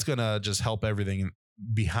just help everything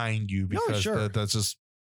behind you, because that's just,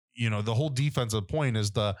 the whole defensive point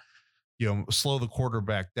is slow the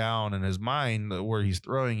quarterback down in his mind where he's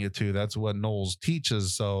throwing it to. That's what Knowles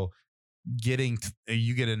teaches. So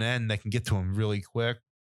you get an end that can get to him really quick.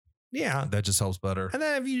 Yeah. That just helps better. And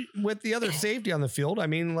then with the other safety on the field,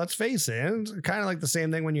 let's face it, it's kind of like the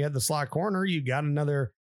same thing when you had the slot corner, you got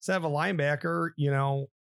another set of a linebacker, you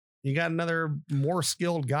got another more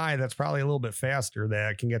skilled guy that's probably a little bit faster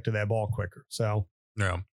that can get to that ball quicker. So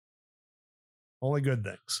yeah, only good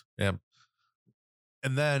things. Yeah.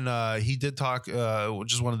 And then he did talk,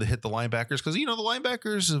 just wanted to hit the linebackers, because, the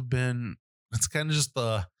linebackers have been, it's kind of just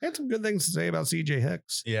he had some good things to say about CJ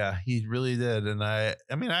Hicks. Yeah, he really did. And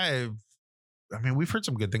we've heard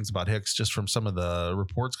some good things about Hicks just from some of the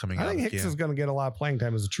reports coming out. I think Hicks is going to get a lot of playing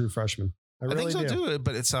time as a true freshman. I really think so too.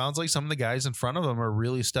 But it sounds like some of the guys in front of him are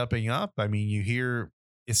really stepping up.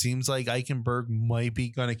 It seems like Eichenberg might be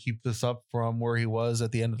going to keep this up from where he was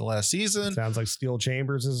at the end of the last season. Sounds like Steele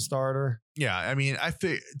Chambers is a starter. Yeah, I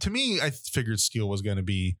figured Steele was going to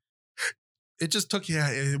be. It just took,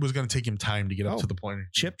 it was going to take him time to get up to the point.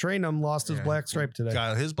 Chip Trainum lost his black stripe today.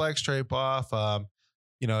 Got his black stripe off.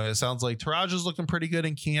 It sounds like Taraja's looking pretty good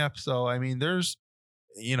in camp. So, there's,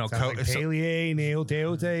 Palier,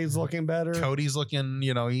 Neoteote is looking better. Cody's looking,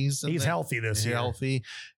 he's healthy this year. Healthy.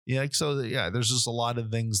 Yeah. So, there's just a lot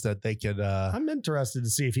of things that they could. I'm interested to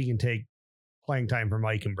see if he can take playing time from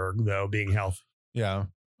Eichenberg, though, being healthy. Yeah.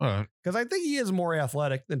 Because I think he is more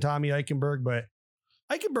athletic than Tommy Eichenberg, but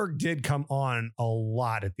Eichenberg did come on a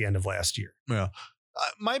lot at the end of last year. Yeah.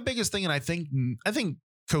 My biggest thing, and I think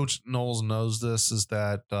Coach Knowles knows this, is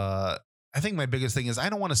that I think my biggest thing is I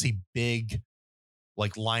don't want to see big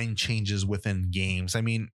line changes within games.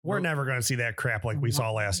 We're never going to see that crap like we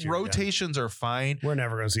saw last year. Rotations are fine. We're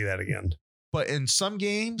never going to see that again. But in some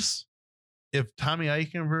games, if Tommy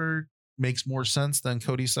Eichenberg makes more sense than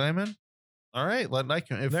Cody Simon, all right, let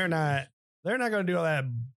Eichenberg. They're not going to do all that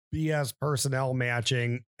BS personnel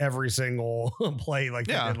matching every single play like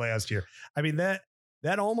they did last year.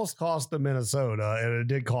 That almost cost them Minnesota, and it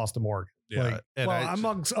did cost them Oregon. Yeah,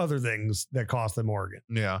 amongst other things that cost them Oregon.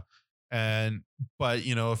 Yeah, but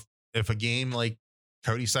if a game like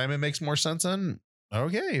Cody Simon makes more sense, then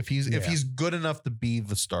okay. If he's good enough to be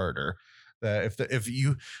the starter, I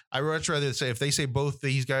would much rather say if they say both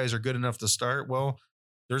these guys are good enough to start, well,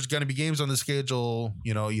 there's going to be games on the schedule,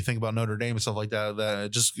 you think about Notre Dame and stuff like that, that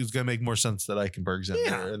it just is going to make more sense that Eichenberg's in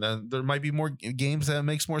there. And then there might be more games that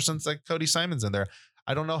makes more sense that Cody Simon's in there.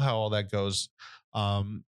 I don't know how all that goes.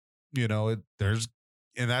 And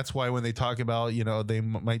that's why when they talk about, they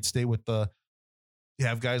might stay with you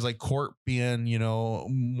have guys like Court being,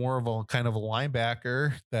 more of a kind of a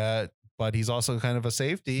linebacker but he's also kind of a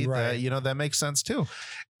safety Right. that, that makes sense too.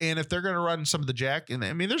 And if they're going to run some of the jack, and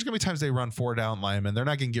I mean, there's going to be times they run 4 down linemen. They're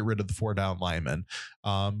not going to get rid of the 4 down linemen.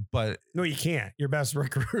 But No, you can't. Your best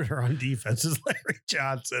recruiter on defense is Larry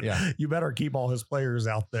Johnson. Yeah. You better keep all his players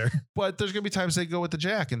out there. But there's going to be times they go with the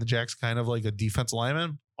jack, and the jack's kind of like a defense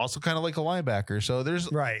lineman, also kind of like a linebacker. So there's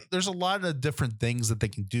a lot of different things that they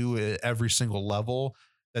can do at every single level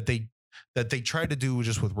that they tried to do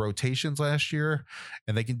just with rotations last year,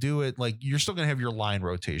 and they can do it like you're still going to have your line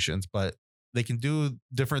rotations, but they can do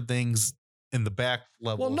different things in the back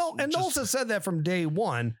level. Well, no, and Knowles has said that from day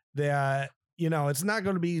one that, it's not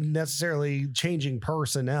going to be necessarily changing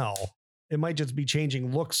personnel. It might just be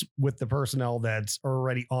changing looks with the personnel that's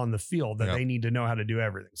already on the field that they need to know how to do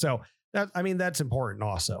everything. So that's important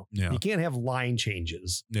also. Yeah. You can't have line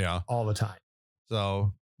changes all the time.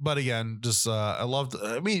 So, but again, just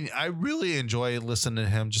I really enjoy listening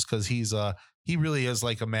to him just because he really is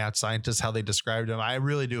like a mad scientist, how they described him. I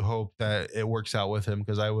really do hope that it works out with him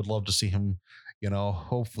because I would love to see him,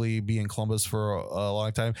 hopefully be in Columbus for a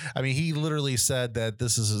long time. I mean, he literally said that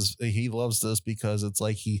he loves this because it's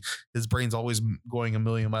like his brain's always going a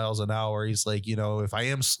million miles an hour. He's like, if I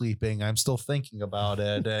am sleeping, I'm still thinking about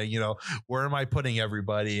it. Where am I putting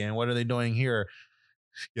everybody and what are they doing here?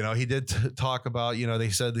 He did talk about, they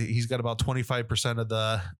said that he's got about 25% of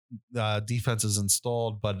the defenses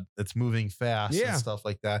installed, but it's moving fast and stuff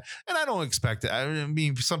like that. And I don't expect it. I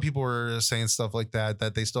mean, some people were saying stuff like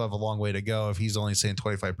that they still have a long way to go if he's only saying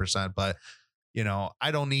 25%, but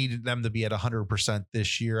I don't need them to be at 100%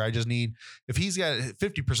 this year. I just need, if he's got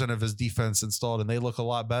 50% of his defense installed and they look a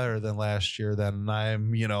lot better than last year, then I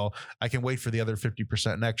can wait for the other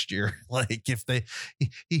 50% next year. Like if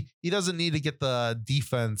he doesn't need to get the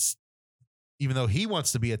defense, even though he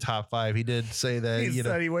wants to be a top 5. He did say that he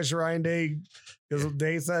said he wished Ryan Day, because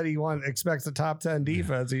Day said he expects a top 10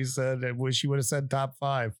 defense. He said, I wish he would have said top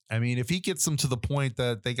 5. I mean, if he gets them to the point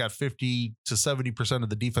that they got 50 to 70%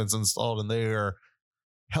 of the defense installed and they are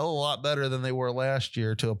hell of a lot better than they were last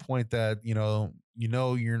year, to a point that, you're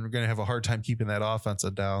going to have a hard time keeping that offense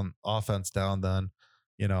down, then,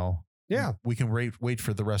 we can wait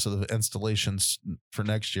for the rest of the installations for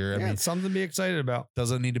next year. I mean, it's something to be excited about.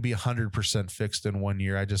 Doesn't need to be 100% fixed in 1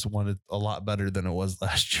 year. I just want it a lot better than it was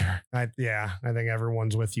last year. I think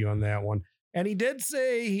everyone's with you on that one. And he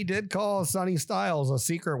did call Sonny Styles a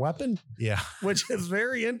secret weapon. Yeah. Which is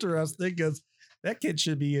very interesting because that kid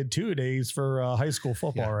should be in 2 days for high school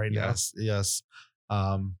football right now. Yes.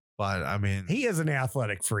 But I mean, he is an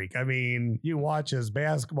athletic freak. I mean, you watch his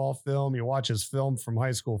basketball film, you watch his film from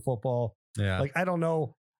high school football. Yeah. Like, I don't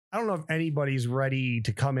know if anybody's ready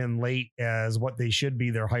to come in late as what they should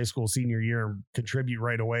be their high school senior year and contribute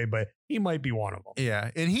right away, but he might be one of them.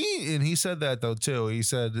 Yeah. And he said that though, too. He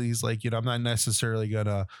said, he's like, I'm not necessarily going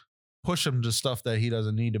to push him to stuff that he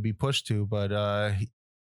doesn't need to be pushed to, but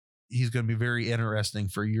he's going to be very interesting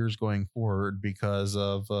for years going forward because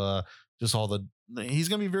of just he's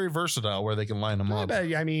going to be very versatile where they can line him up.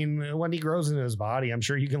 I mean, when he grows into his body, I'm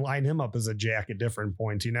sure you can line him up as a jack at different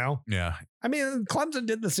points, Yeah. I mean, Clemson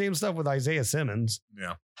did the same stuff with Isaiah Simmons.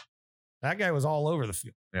 Yeah. That guy was all over the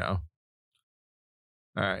field. Yeah.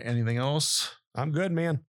 All right. Anything else? I'm good,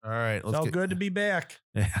 man. All right. Felt good to be back.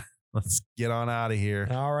 Yeah. Let's get on out of here.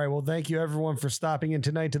 All right. Well, thank you everyone for stopping in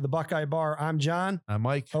tonight to the Buckeye Bar. I'm John. I'm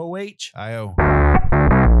Mike. OH. IO.